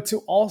 but to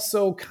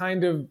also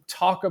kind of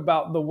talk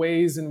about the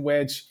ways in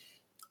which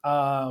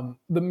the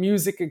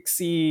music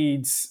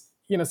exceeds,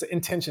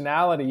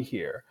 intentionality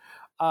here.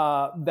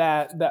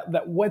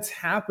 That what's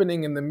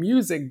happening in the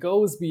music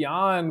goes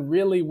beyond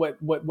really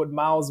what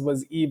Miles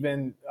was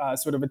even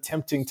sort of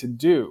attempting to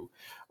do,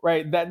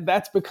 right?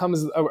 That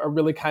becomes a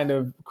really kind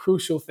of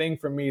crucial thing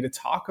for me to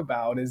talk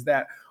about, is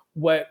that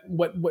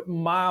what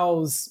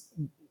Miles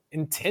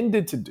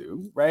intended to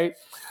do, right?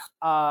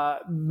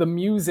 The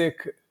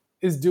music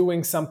is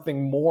doing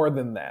something more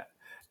than that.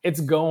 It's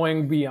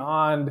going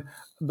beyond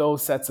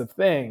those sets of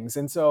things.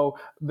 And so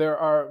there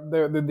are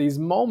these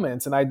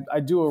moments, and I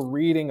do a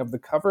reading of the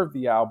cover of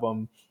the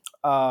album,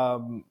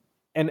 and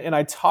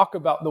I talk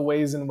about the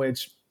ways in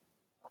which,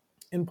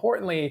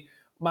 importantly,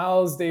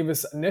 Miles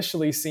Davis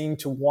initially seemed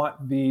to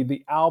want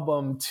the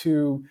album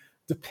to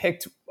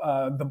depict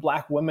the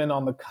Black women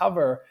on the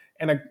cover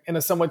in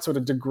a somewhat sort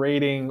of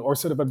degrading or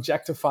sort of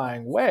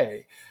objectifying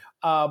way.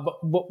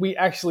 But what we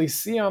actually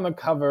see on the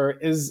cover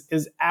is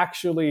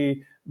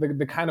actually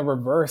the kind of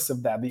reverse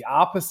of that, the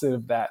opposite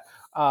of that.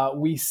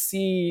 We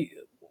see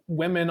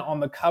women on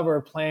the cover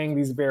playing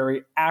these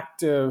very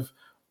active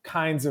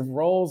kinds of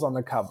roles on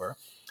the cover.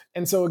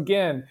 And so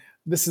again,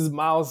 this is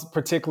Miles'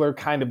 particular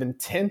kind of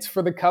intent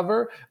for the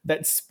cover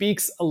that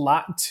speaks a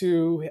lot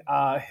to,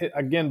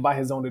 again, by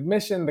his own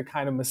admission, the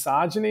kind of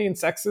misogyny and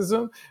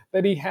sexism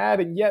that he had.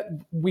 And yet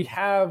we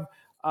have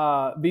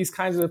these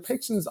kinds of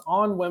depictions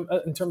on women,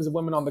 in terms of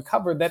women on the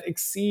cover, that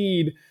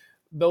exceed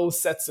those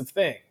sets of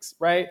things,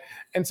 right?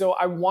 And so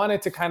I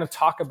wanted to kind of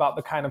talk about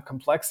the kind of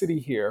complexity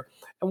here.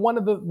 And one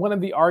of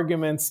the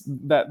arguments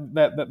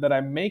that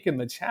I make in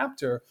the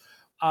chapter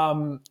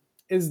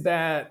is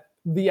that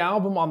the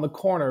album On the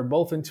Corner,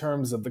 both in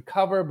terms of the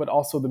cover but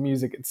also the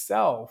music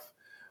itself,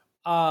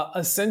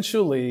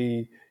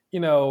 essentially,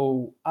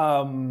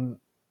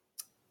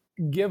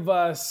 give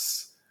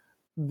us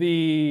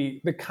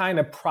the kind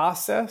of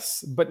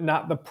process but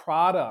not the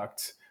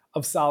product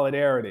of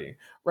solidarity,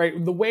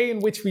 right? The way in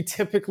which we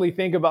typically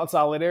think about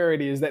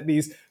solidarity is that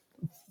these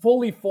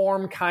fully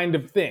formed kind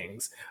of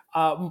things.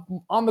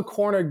 On the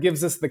Corner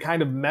gives us the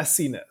kind of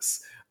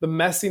messiness, the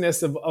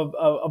messiness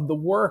of the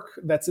work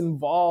that's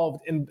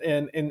involved in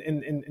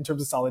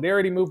terms of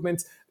solidarity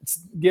movements. It's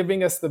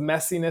giving us the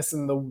messiness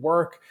and the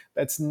work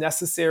that's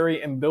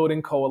necessary in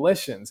building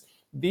coalitions.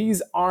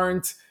 These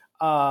aren't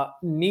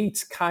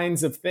neat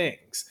kinds of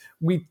things.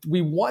 We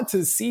want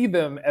to see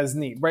them as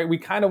neat, right? We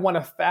kind of want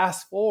to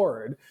fast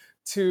forward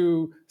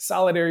to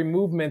solidarity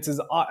movements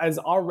as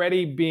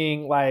already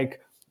being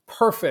like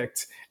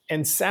perfect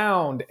and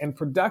sound and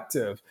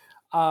productive.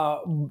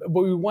 But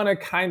we want to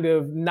kind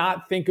of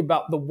not think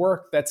about the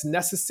work that's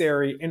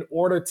necessary in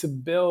order to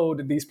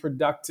build these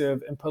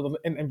productive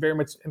and very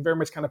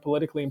much kind of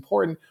politically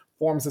important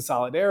forms of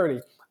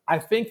solidarity. I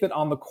think that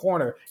On the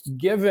Corner,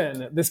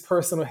 given this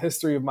personal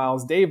history of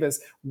Miles Davis,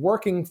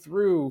 working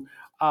through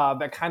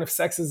that kind of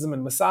sexism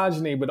and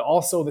misogyny, but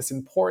also this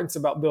importance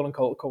about building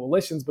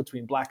coalitions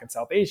between Black and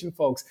South Asian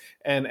folks,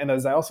 and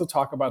as I also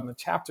talk about in the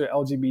chapter,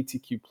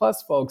 LGBTQ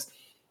plus folks,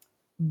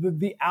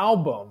 the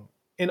album,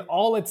 in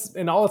all its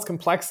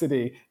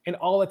complexity, in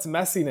all its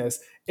messiness,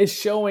 is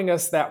showing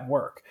us that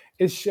work,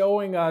 is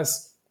showing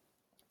us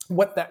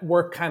what that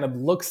work kind of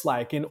looks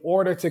like in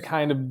order to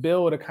kind of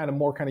build a kind of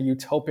more kind of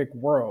utopic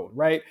world,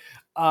 right?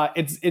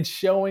 It's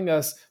showing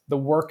us the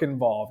work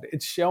involved.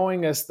 It's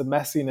showing us the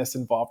messiness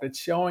involved. It's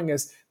showing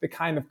us the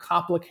kind of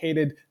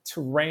complicated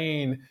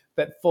terrain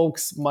that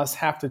folks must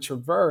have to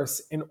traverse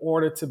in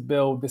order to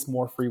build this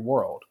more free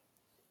world.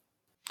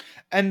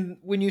 And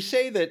when you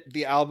say that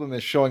the album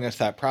is showing us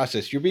that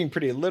process, you're being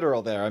pretty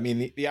literal there. I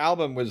mean, the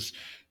album was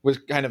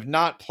kind of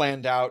not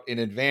planned out in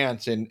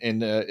advance, and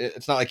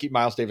it's not like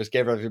Miles Davis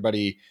gave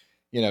everybody,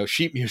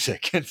 sheet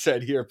music and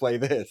said, "Here, play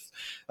this."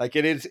 Like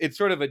it's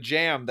sort of a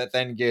jam that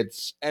then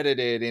gets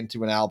edited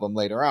into an album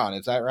later on.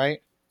 Is that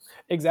right?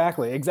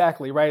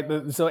 Exactly,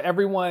 right. So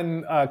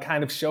everyone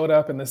kind of showed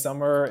up in the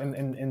summer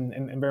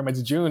in very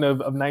much June of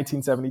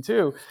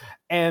 1972,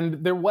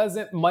 and there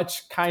wasn't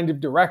much kind of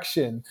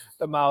direction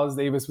that Miles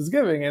Davis was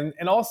giving,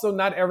 and also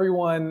not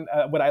everyone.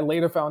 What I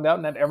later found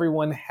out, not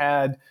everyone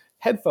had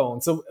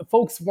headphones. So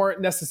folks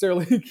weren't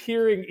necessarily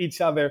hearing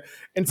each other.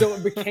 And so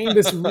it became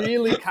this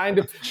really kind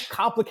of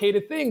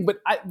complicated thing.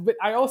 But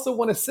I also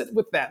want to sit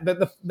with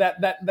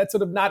that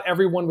sort of not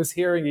everyone was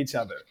hearing each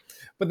other,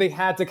 but they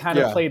had to kind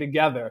of play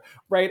together,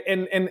 right?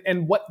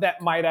 And what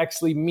that might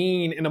actually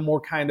mean in a more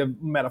kind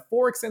of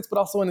metaphoric sense, but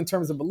also in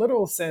terms of a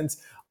literal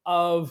sense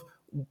of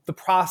the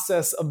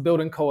process of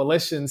building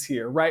coalitions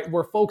here, right?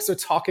 Where folks are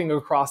talking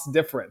across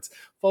difference.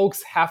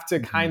 Folks have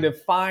to kind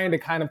of find a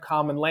kind of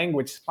common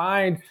language,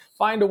 find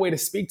a way to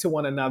speak to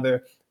one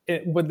another.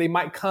 But they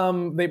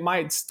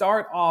might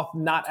start off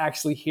not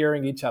actually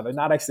hearing each other,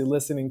 not actually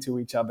listening to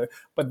each other,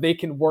 but they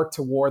can work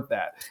toward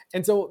that.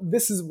 And so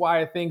this is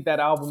why I think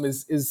that album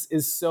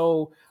is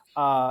so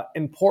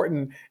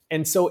important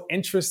and so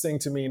interesting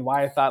to me, and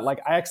why I thought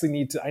like I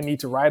need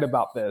to write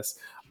about this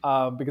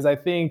because I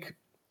think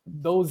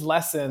those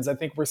lessons I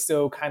think we're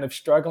still kind of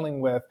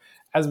struggling with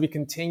as we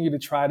continue to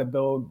try to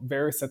build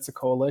various sets of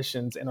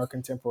coalitions in our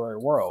contemporary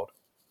world.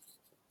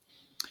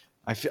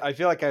 I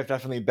feel like I've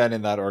definitely been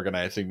in that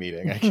organizing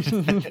meeting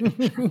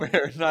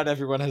where not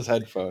everyone has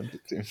headphones.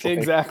 It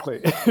seems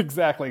like.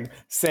 Exactly.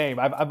 Same.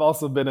 I've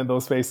also been in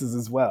those spaces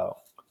as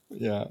well.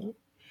 Yeah.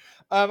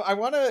 I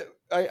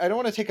don't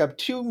want to take up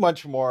too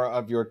much more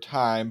of your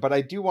time, but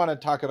I do want to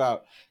talk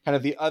about kind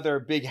of the other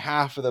big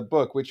half of the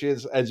book, which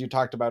is, as you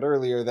talked about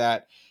earlier,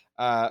 that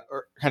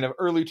kind of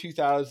early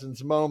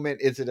 2000s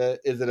moment. Is it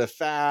a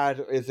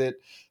fad? Is it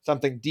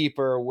something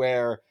deeper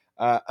where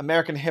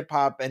American hip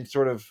hop and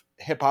sort of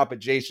hip hop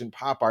adjacent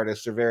pop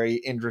artists are very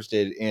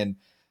interested in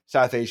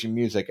South Asian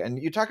music?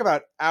 And you talk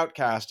about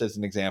Outkast as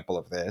an example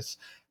of this,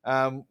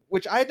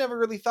 which I had never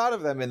really thought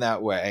of them in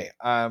that way.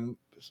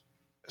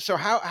 So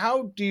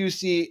how do you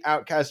see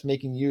Outkast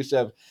making use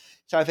of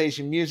South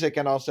Asian music,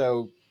 and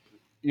also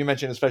you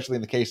mentioned, especially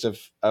in the case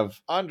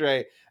of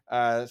Andre,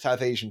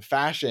 South Asian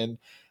fashion,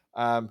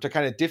 to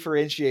kind of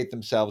differentiate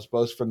themselves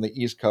both from the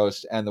East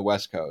Coast and the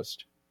West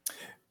Coast?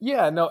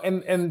 Yeah, no,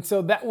 and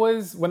so that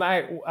was when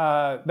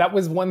that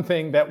was one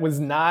thing that was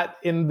not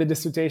in the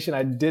dissertation.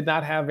 I did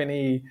not have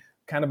any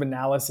kind of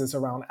analysis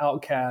around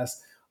Outkast,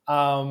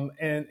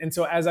 and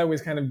so as I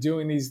was kind of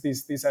doing these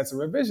types of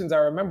revisions, I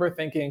remember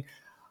thinking,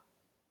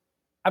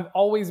 I've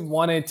always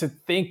wanted to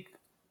think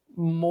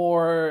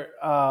more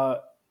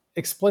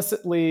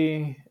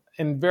explicitly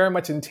and very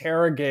much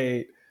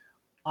interrogate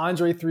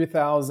Andre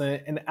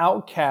 3000 and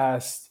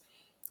Outkast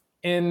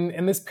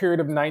in this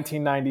period of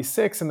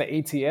 1996 and the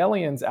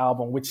ATLiens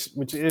album,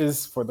 which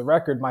is, for the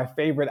record, my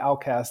favorite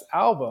Outkast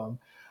album.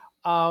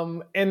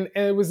 And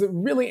it was a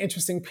really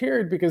interesting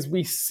period because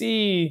we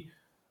see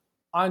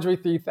Andre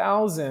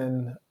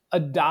 3000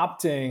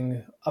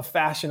 adopting a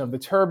fashion of the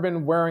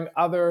turban, wearing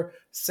other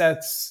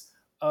sets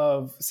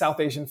of South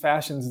Asian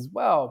fashions as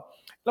well.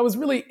 And I was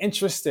really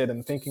interested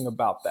in thinking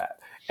about that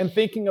and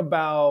thinking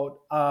about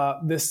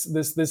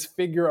this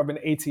figure of an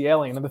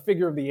ATLien, and the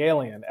figure of the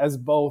alien, as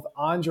both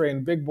Andre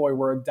and Big Boi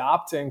were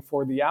adopting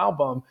for the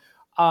album,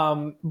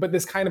 but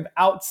this kind of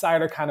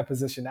outsider kind of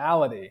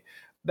positionality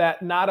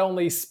that not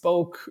only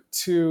spoke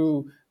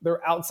to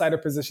their outsider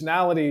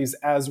positionalities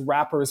as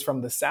rappers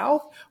from the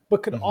South,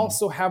 but could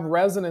also have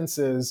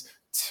resonances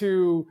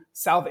to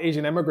South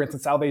Asian immigrants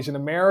and South Asian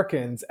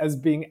Americans as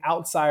being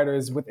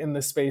outsiders within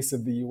the space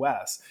of the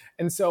US.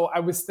 And so I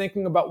was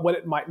thinking about what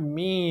it might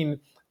mean,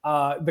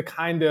 the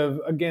kind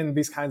of, again,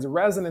 these kinds of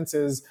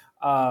resonances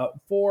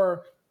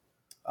for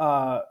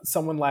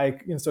someone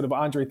like, sort of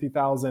Andre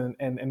 3000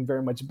 and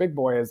very much Big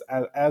Boi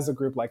as a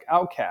group like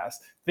Outkast,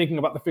 thinking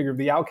about the figure of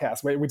the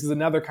outcast, right, which is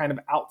another kind of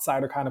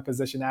outsider kind of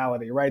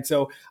positionality, right?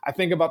 So I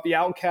think about the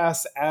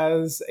outcast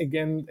as,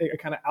 again, a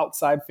kind of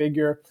outside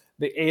figure,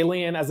 the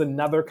alien as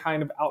another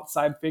kind of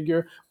outside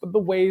figure, but the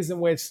ways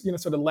in which,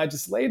 sort of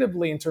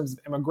legislatively in terms of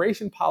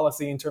immigration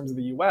policy, in terms of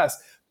the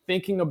US,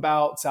 thinking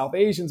about South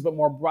Asians, but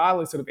more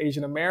broadly sort of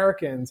Asian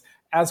Americans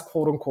as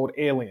quote unquote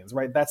aliens,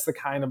 right? That's the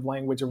kind of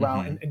language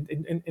around in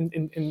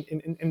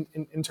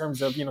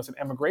terms of, sort of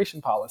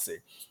immigration policy.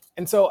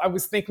 And so I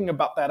was thinking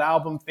about that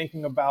album,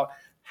 thinking about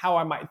how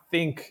I might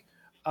think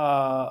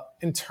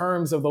in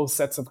terms of those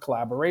sets of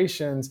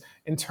collaborations,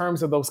 in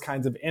terms of those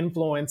kinds of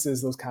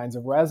influences, those kinds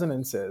of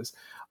resonances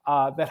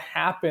that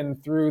happen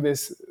through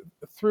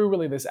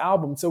really this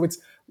album. So it's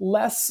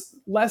less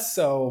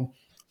so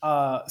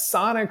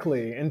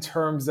sonically in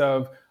terms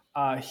of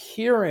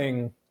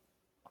hearing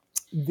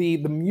the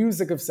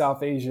music of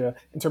South Asia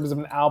in terms of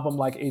an album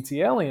like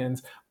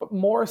ATLiens, but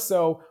more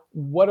so,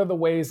 what are the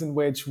ways in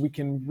which we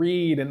can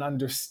read and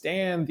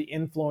understand the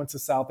influence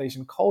of South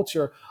Asian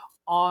culture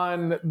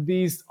on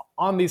these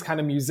kind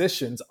of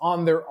musicians,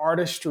 on their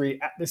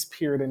artistry at this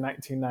period in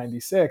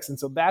 1996. And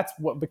so that's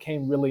what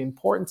became really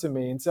important to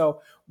me. And so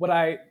what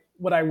I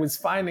was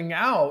finding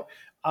out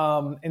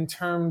in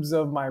terms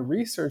of my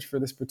research for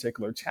this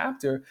particular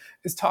chapter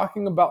is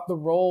talking about the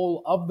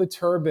role of the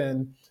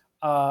turban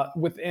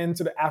within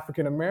sort of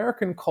African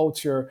American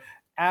culture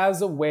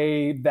as a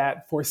way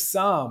that for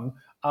some,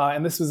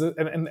 and this was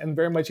and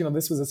very much,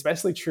 this was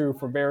especially true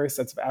for various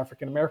sets of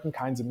African American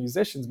kinds of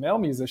musicians, male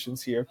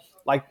musicians here,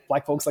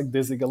 like folks like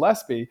Dizzy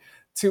Gillespie,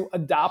 to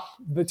adopt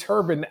the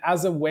turban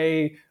as a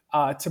way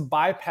to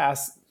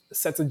bypass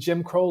sets of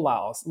Jim Crow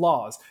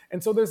laws.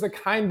 And so there's a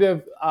kind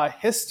of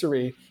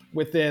history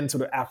within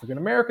sort of African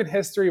American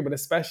history, but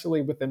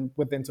especially within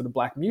sort of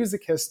Black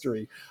music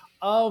history,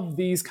 of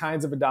these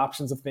kinds of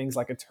adoptions of things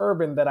like a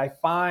turban that I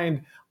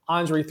find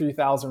Andre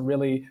 3000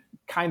 really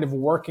kind of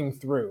working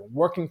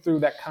through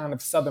that kind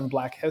of Southern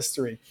Black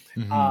history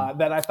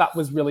that I thought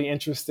was really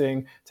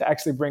interesting to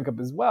actually bring up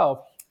as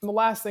well. And the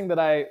last thing that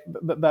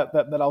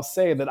I'll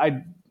say that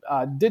I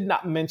did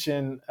not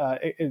mention,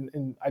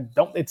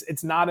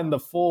 it's not in the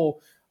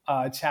full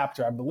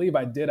chapter. I believe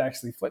I did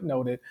actually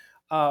footnote it,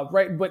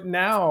 right? But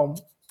now,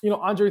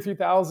 Andre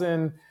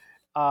 3000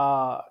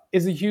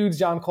 is a huge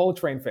John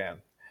Coltrane fan,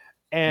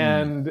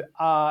 and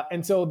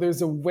so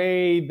there's a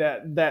way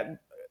that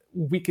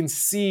we can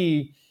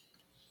see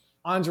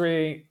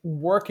Andre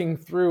working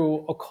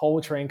through a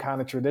Coltrane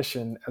kind of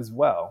tradition as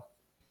well.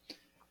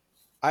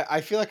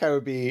 I feel like I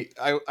would be,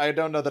 I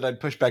don't know that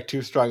I'd push back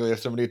too strongly if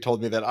somebody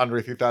told me that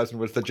Andre 3000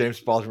 was the James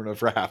Baldwin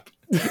of rap.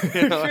 I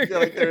feel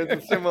like there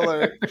is a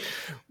similar...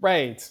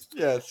 Right.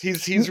 Yes,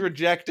 he's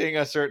rejecting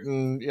a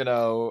certain,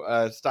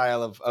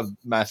 style of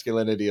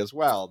masculinity as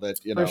well. That,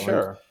 For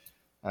sure.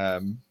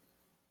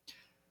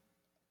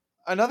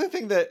 Another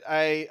thing that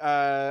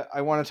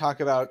I want to talk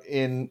about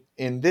in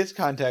this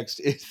context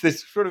is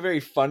this sort of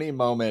very funny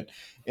moment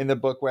in the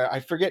book where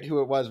I forget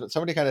who it was, but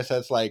somebody kind of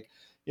says like,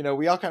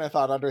 we all kind of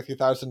thought Andre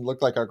 3000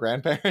 looked like our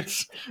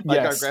grandparents, like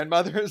our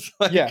grandmothers.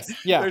 Like, yes.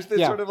 Yeah. There's this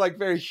sort of like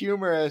very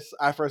humorous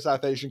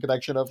Afro-South Asian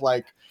connection of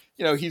like,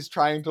 he's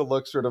trying to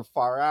look sort of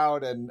far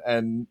out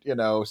and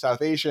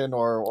South Asian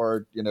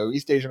or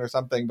East Asian or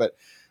something, but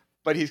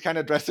he's kind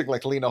of dressing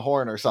like Lena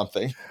Horne or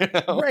something.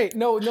 Right.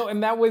 No.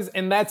 And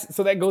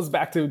that goes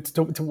back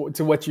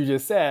to what you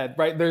just said,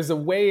 right? There's a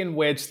way in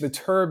which the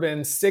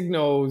turban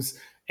signals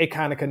a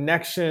kind of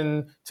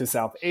connection to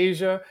South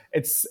Asia.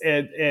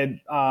 It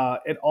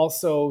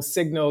also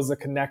signals a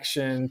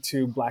connection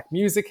to Black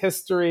music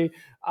history,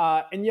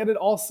 and yet it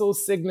also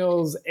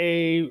signals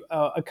a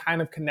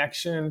kind of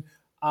connection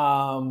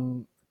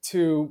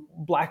to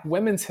Black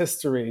women's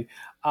history,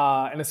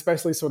 and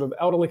especially sort of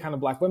elderly kind of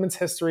Black women's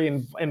history,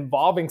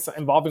 involving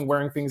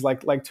wearing things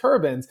like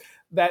turbans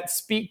that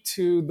speak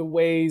to the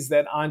ways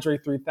that Andre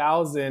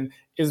 3000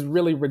 is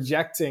really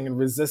rejecting and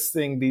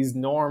resisting these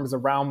norms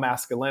around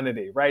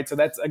masculinity, right? So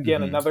that's,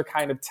 again, another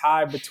kind of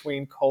tie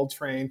between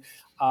Coltrane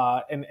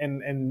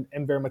and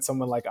very much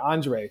someone like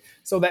Andre.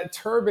 So that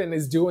turban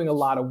is doing a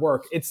lot of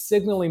work. It's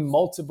signaling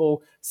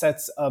multiple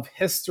sets of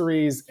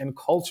histories and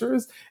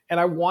cultures. And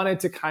I wanted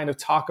to kind of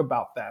talk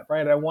about that,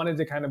 right? I wanted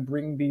to kind of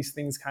bring these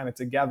things kind of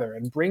together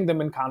and bring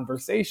them in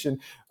conversation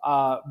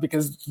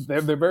because they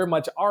very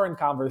much are in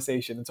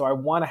conversation. And so I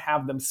want to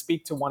have them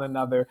speak to one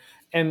another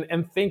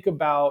and think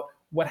about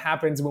what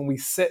happens when we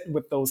sit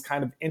with those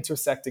kind of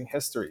intersecting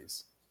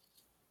histories.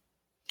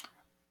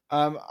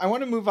 I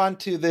want to move on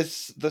to the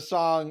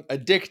song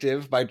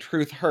Addictive by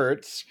Truth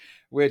Hurts,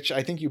 which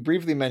I think you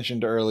briefly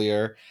mentioned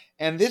earlier.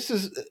 And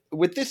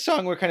with this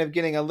song, we're kind of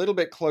getting a little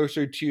bit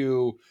closer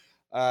to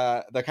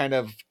the kind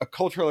of a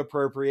cultural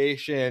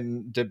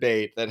appropriation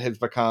debate that has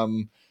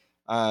become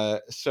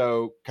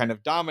so kind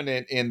of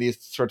dominant in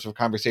these sorts of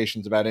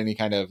conversations about any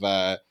kind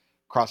of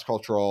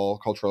cross-cultural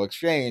cultural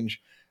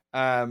exchange.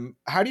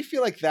 How do you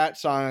feel like that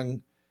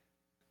song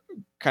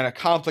kind of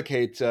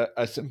complicates a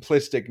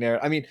simplistic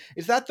narrative? I mean,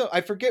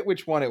 I forget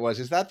which one it was.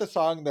 Is that the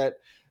song that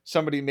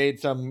somebody made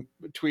some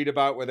tweet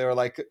about where they were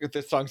like,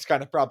 this song's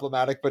kind of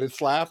problematic, but it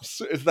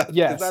slaps? Is that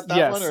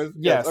one? Or,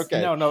 yes.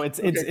 Okay. No, it's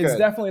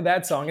definitely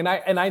that song.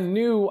 And I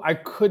knew I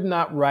could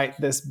not write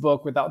this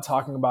book without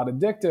talking about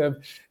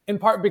Addictive, in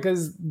part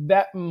because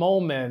that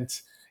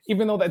moment,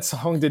 even though that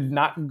song did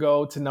not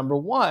go to number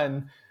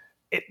one,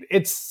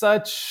 it's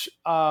such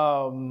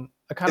a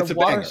kind of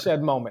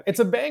watershed moment.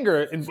 It's a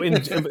banger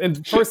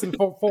in first and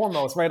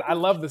foremost, right? I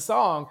love the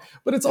song,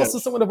 but it's also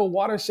somewhat of a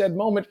watershed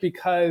moment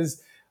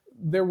because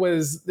there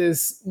was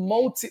this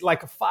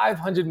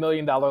 $500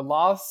 million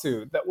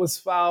lawsuit that was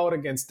filed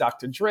against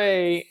Dr.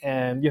 Dre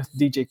and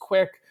DJ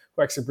Quick,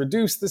 who actually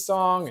produced the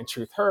song, and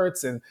Truth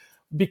Hurts. And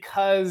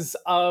because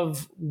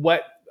of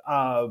what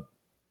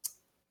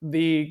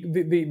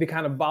the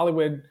kind of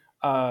Bollywood,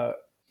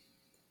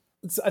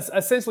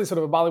 essentially sort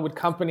of a Bollywood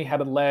company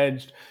had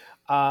alleged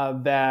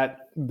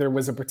that there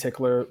was a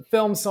particular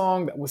film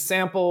song that was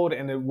sampled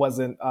and it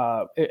wasn't,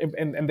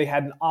 and they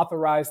hadn't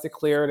authorized it,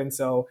 cleared. And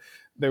so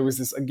there was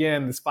this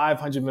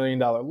 $500 million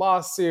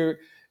lawsuit.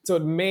 So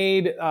it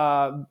made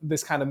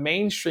this kind of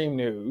mainstream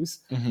news.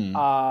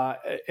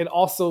 It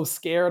also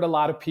scared a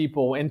lot of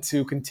people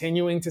into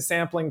continuing to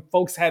sampling.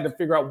 Folks had to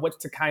figure out what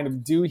to kind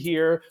of do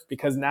here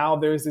because now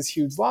there's this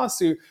huge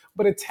lawsuit.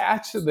 But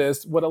attached to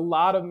this, what a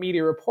lot of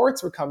media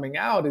reports were coming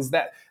out is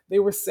that they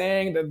were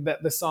saying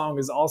that the song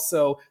is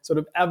also sort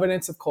of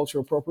evidence of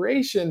cultural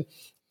appropriation.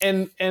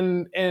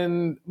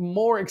 And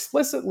more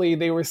explicitly,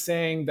 they were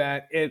saying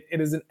that it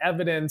is an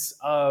evidence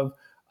of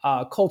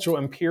cultural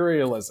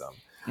imperialism.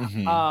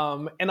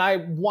 Mhm. And I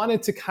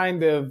wanted to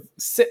kind of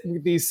sit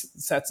with these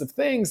sets of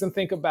things and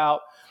think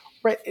about,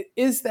 right,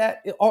 is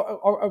that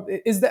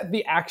is that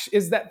the action,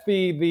 is that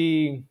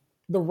the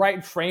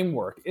right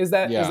framework? Is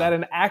that Yeah.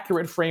 an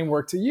accurate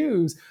framework to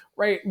use?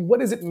 Right? What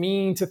does it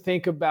mean to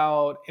think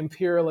about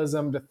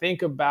imperialism, to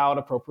think about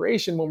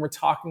appropriation when we're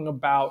talking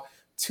about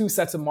two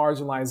sets of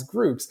marginalized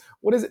groups?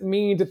 What does it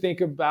mean to think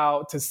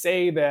about, to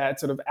say that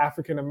sort of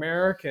African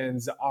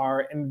Americans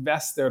are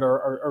invested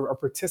or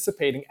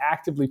participating,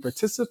 actively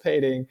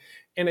participating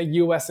in a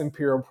US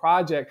imperial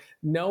project,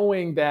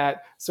 knowing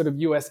that sort of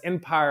US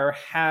empire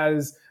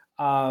has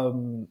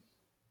been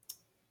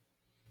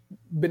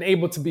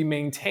able to be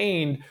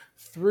maintained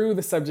through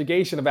the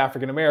subjugation of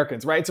African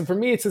Americans, right? So for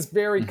me, it's this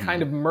very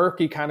kind Mhm. of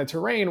murky kind of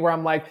terrain where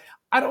I'm like,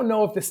 I don't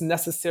know if this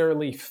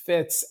necessarily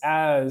fits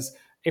as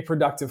a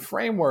productive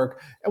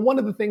framework. And one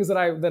of the things that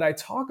I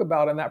talk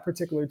about in that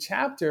particular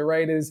chapter,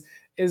 right, is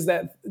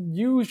that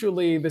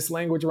usually this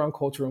language around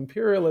cultural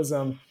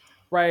imperialism,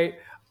 right,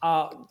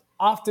 uh,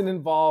 often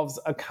involves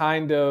a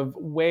kind of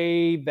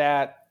way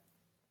that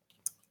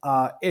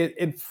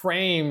it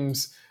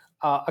frames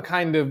a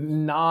kind of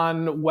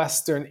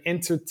non-Western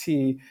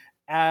entity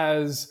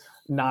as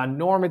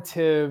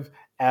non-normative,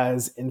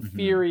 as Mhm.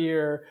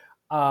 inferior,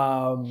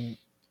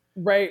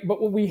 right?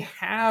 But what we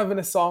have in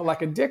a song like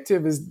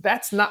Addictive is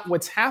that's not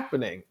what's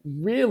happening,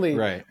 really,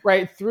 Right.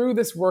 right? Through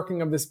this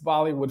working of this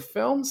Bollywood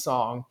film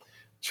song,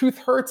 Truth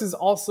Hurts is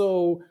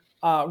also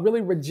really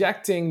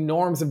rejecting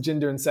norms of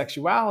gender and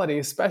sexuality,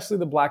 especially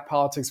the Black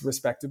politics of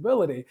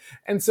respectability.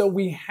 And so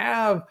we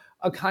have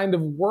a kind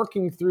of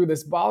working through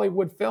this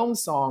Bollywood film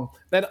song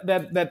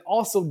that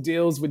also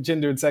deals with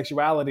gender and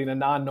sexuality in a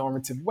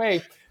non-normative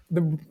way.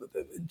 The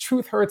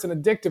Truth Hurts and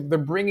Addictive, they're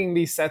bringing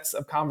these sets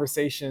of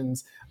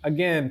conversations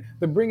again,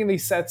 they're bringing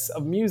these sets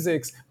of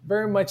musics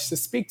very much to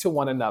speak to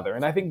one another.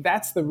 And I think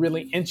that's the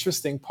really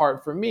interesting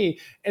part for me.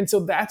 And so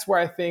that's where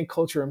I think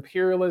cultural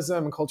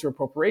imperialism and cultural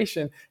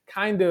appropriation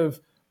kind of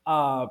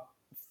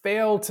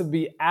fail to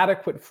be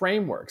adequate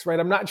frameworks, right?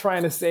 I'm not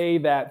trying to say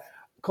that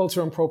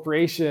cultural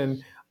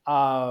appropriation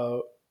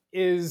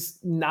is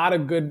not a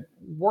good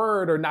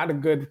word or not a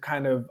good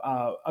kind of,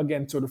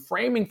 again, sort of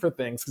framing for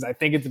things, because I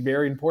think it's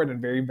very important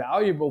and very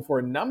valuable for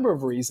a number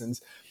of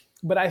reasons.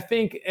 But I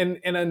think,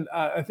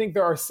 I think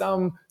there are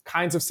some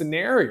kinds of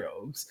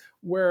scenarios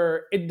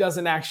where it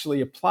doesn't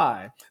actually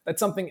apply, that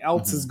something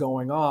else is Mhm.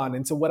 going on.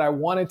 And so what I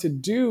wanted to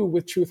do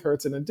with Truth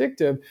Hurts and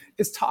Addictive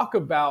is talk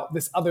about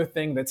this other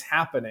thing that's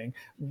happening,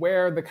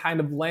 where the kind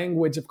of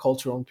language of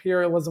cultural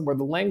imperialism, where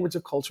the language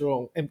of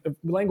cultural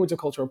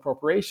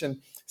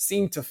appropriation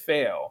seem to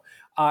fail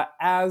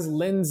as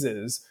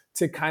lenses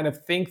to kind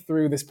of think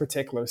through this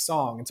particular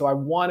song. And so I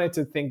wanted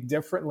to think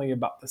differently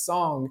about the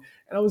song.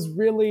 And I was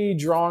really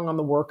drawing on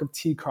the work of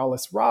T.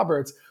 Carlos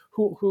Roberts,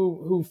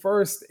 who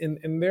first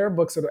in their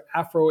book, sort of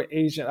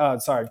Afro-Asian,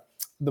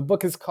 the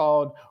book is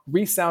called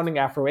Resounding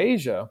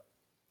Afro-Asia,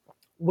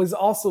 was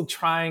also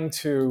trying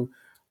to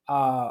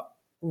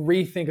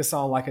rethink a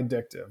song like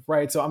Addictive,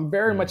 right? So I'm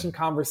very much in Mhm.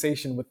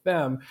 conversation with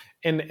them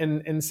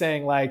and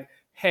saying like,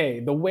 hey,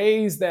 the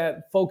ways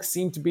that folks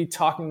seem to be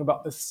talking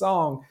about this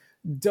song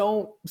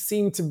don't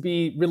seem to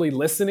be really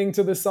listening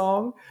to the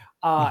song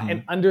and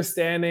Mhm.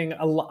 understanding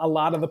a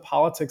lot of the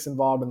politics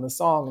involved in the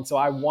song. And so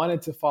I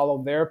wanted to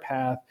follow their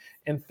path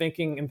and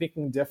thinking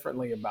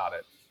differently about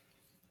it.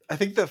 I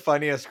think the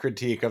funniest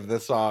critique of the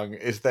song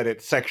is that it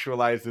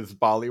sexualizes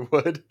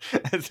Bollywood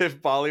as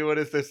if Bollywood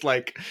is this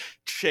like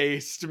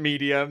chaste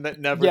medium that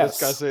never Yes,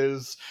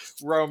 discusses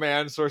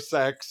romance or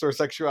sex or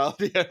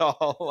sexuality at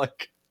all.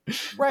 Like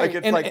right.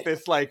 it's like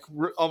this like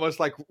almost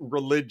like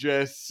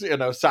religious,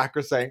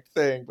 sacrosanct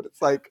thing. But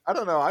it's like, I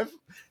don't know.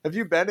 Have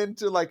you been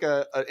into like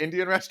an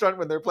Indian restaurant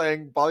when they're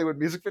playing Bollywood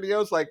music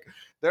videos? Like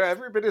they're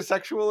every bit as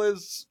sexual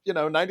as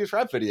 90s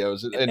rap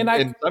videos and I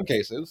in some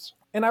cases.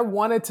 and I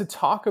wanted to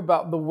talk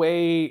about the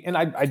way, and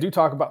I do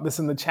talk about this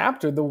in the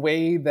chapter, the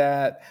way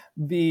that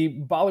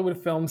the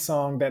Bollywood film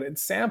song that it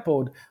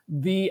sampled,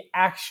 the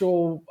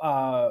actual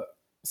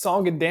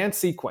song and dance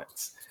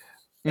sequence,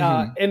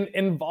 Hmm.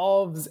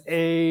 involves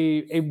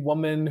a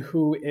woman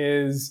who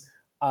is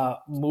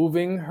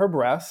moving her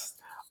breast,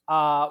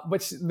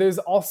 but there's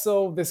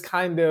also this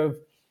kind of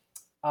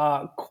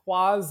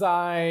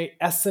quasi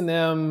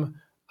S&M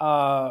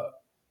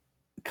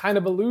kind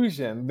of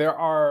illusion. There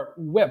are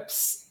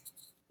whips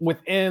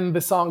within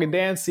the song and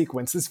dance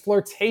sequence, this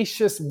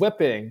flirtatious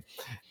whipping.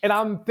 And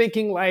I'm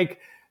thinking like,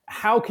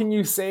 how can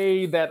you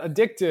say that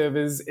Addictive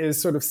is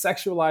sort of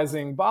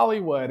sexualizing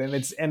Bollywood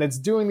and it's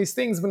doing these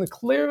things when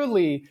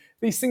clearly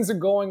these things are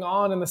going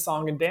on in the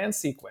song and dance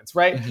sequence,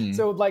 right? Hmm.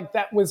 So like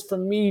that was for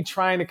me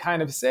trying to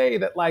kind of say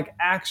that like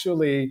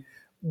actually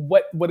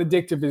what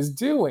Addictive is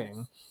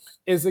doing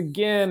is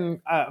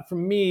again for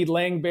me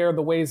laying bare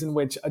the ways in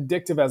which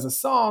Addictive as a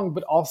song,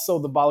 but also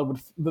the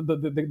Bollywood,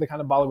 the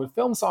kind of Bollywood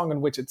film song in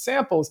which it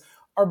samples,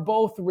 are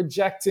both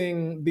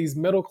rejecting these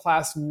middle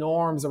class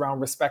norms around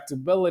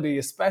respectability,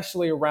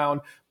 especially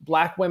around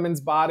Black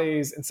women's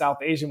bodies and South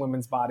Asian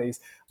women's bodies,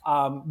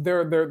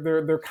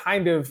 they're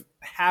kind of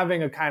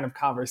having a kind of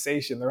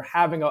conversation. They're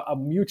having a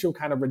mutual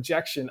kind of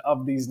rejection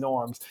of these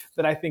norms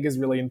that I think is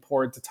really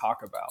important to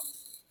talk about.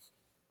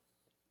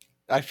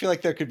 I feel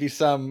like there could be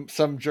some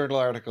journal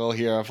article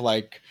here of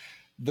like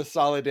the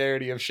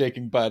solidarity of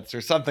shaking butts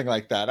or something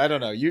like that. I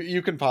don't know.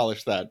 You can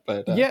polish that,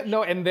 but yeah,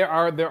 no, and there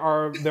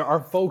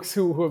are folks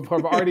who have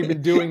already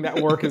been doing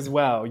that work as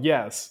well.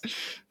 Yes,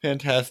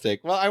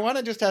 fantastic. Well, I want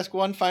to just ask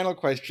one final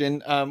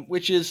question,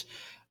 which is,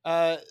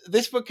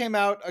 this book came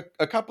out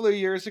a couple of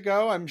years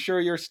ago. I'm sure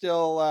you're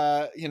still,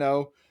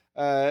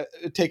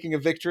 taking a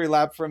victory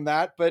lap from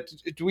that. But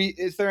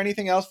is there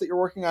anything else that you're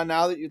working on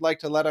now that you'd like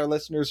to let our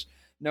listeners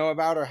know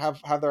about or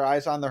have their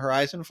eyes on the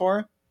horizon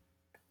for?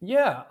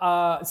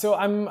 Yeah, so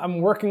I'm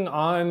working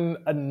on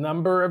a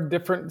number of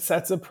different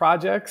sets of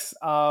projects.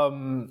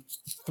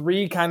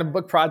 3 kind of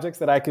book projects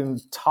that I can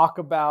talk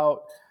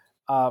about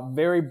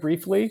very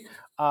briefly.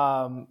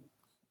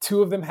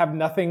 2 of them have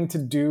nothing to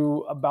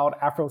do about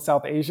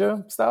Afro-South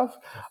Asia stuff.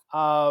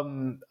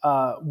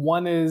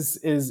 One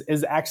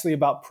is actually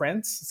about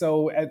Prince.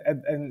 So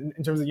in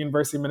terms of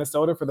University of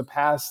Minnesota for the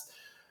past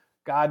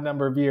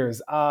number of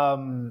years,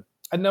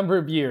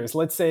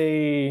 let's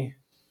say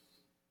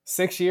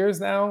 6 years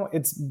now.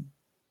 It's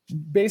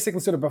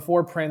basically sort of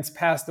before Prince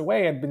passed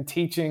away. I'd been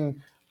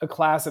teaching a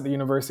class at the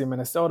University of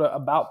Minnesota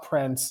about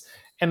Prince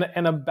and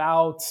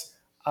about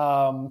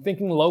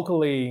thinking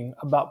locally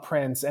about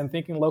Prince and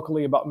thinking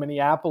locally about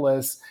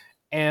Minneapolis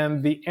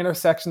and the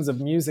intersections of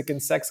music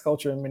and sex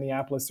culture in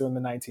Minneapolis during the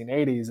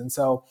 1980s. And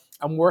so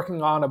I'm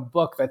working on a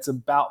book that's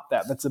about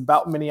that, that's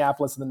about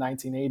Minneapolis in the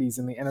 1980s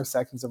and the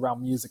intersections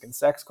around music and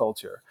sex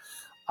culture.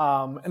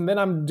 And then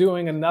I'm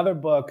doing another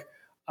book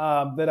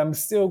that I'm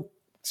still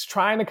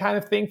trying to kind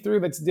of think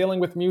through that's dealing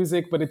with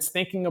music, but it's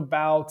thinking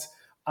about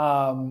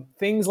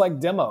things like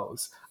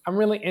demos. I'm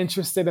really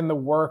interested in the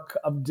work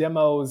of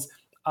demos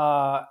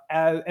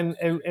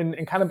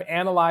and kind of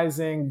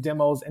analyzing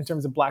demos in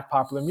terms of Black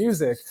popular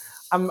music.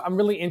 I'm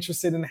really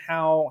interested in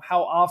how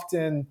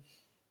often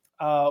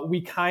we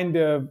kind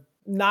of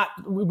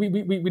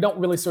we don't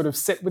really sort of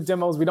sit with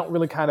demos. We don't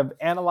really kind of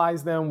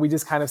analyze them. We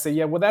just kind of say,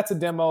 yeah, well, that's a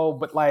demo,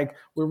 but like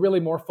we're really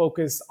more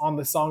focused on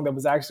the song that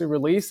was actually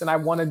released. And I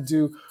want to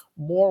do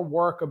more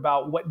work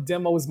about what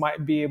demos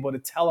might be able to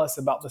tell us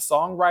about the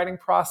songwriting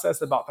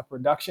process, about the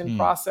production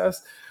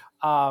process.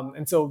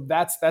 And so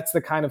that's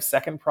the kind of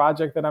second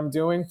project that I'm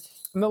doing.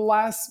 And the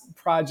last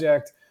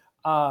project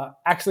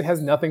actually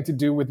has nothing to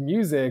do with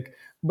music,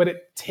 but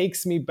it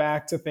takes me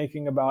back to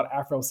thinking about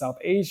Afro-South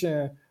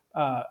Asia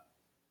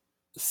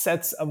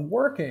sets of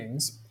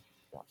workings.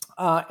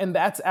 And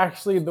that's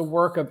actually the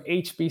work of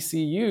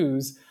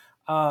HBCUs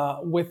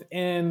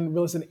within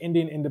really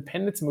Indian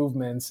independence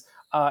movements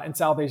in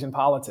South Asian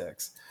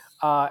politics.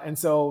 And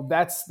so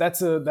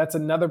that's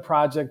another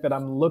project that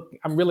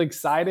I'm really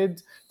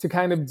excited to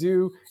kind of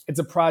do. It's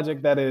a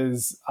project that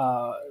is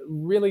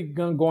really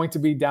going to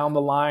be down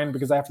the line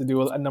because I have to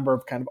do a number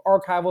of kind of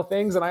archival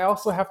things, and I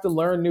also have to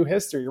learn new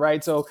history,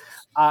 right? So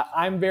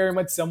I'm very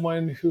much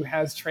someone who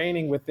has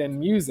training within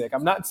music.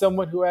 I'm not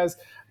someone who has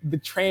the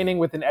training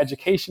within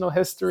educational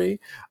history,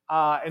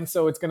 and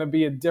so it's going to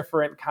be a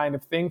different kind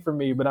of thing for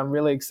me. But I'm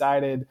really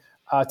excited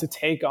to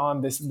take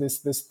on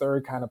this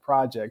third kind of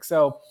project.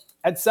 So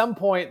at some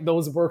point,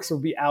 those works will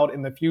be out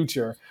in the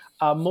future.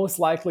 Most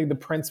likely, the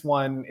Prince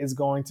one is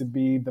going to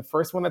be the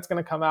first one that's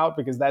going to come out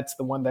because that's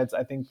the one that's,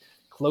 I think,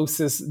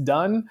 closest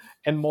done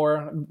and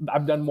more.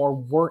 I've done more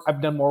work.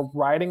 I've done more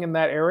writing in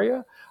that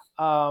area.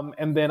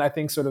 And then I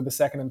think sort of the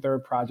second and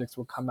third projects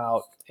will come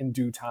out in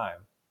due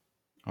time.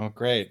 Oh,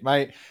 great.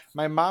 My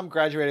mom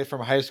graduated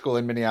from high school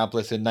in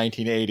Minneapolis in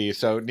 1980.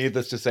 So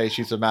needless to say,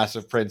 she's a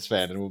massive Prince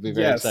fan and will be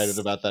very excited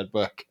about that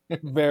book.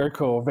 Very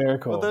cool. Very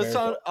cool. Well, those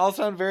all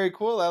sound very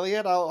cool,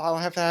 Elliot. I'll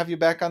have to have you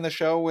back on the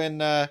show when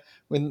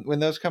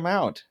those come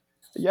out.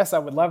 Yes, I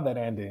would love that,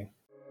 Andy.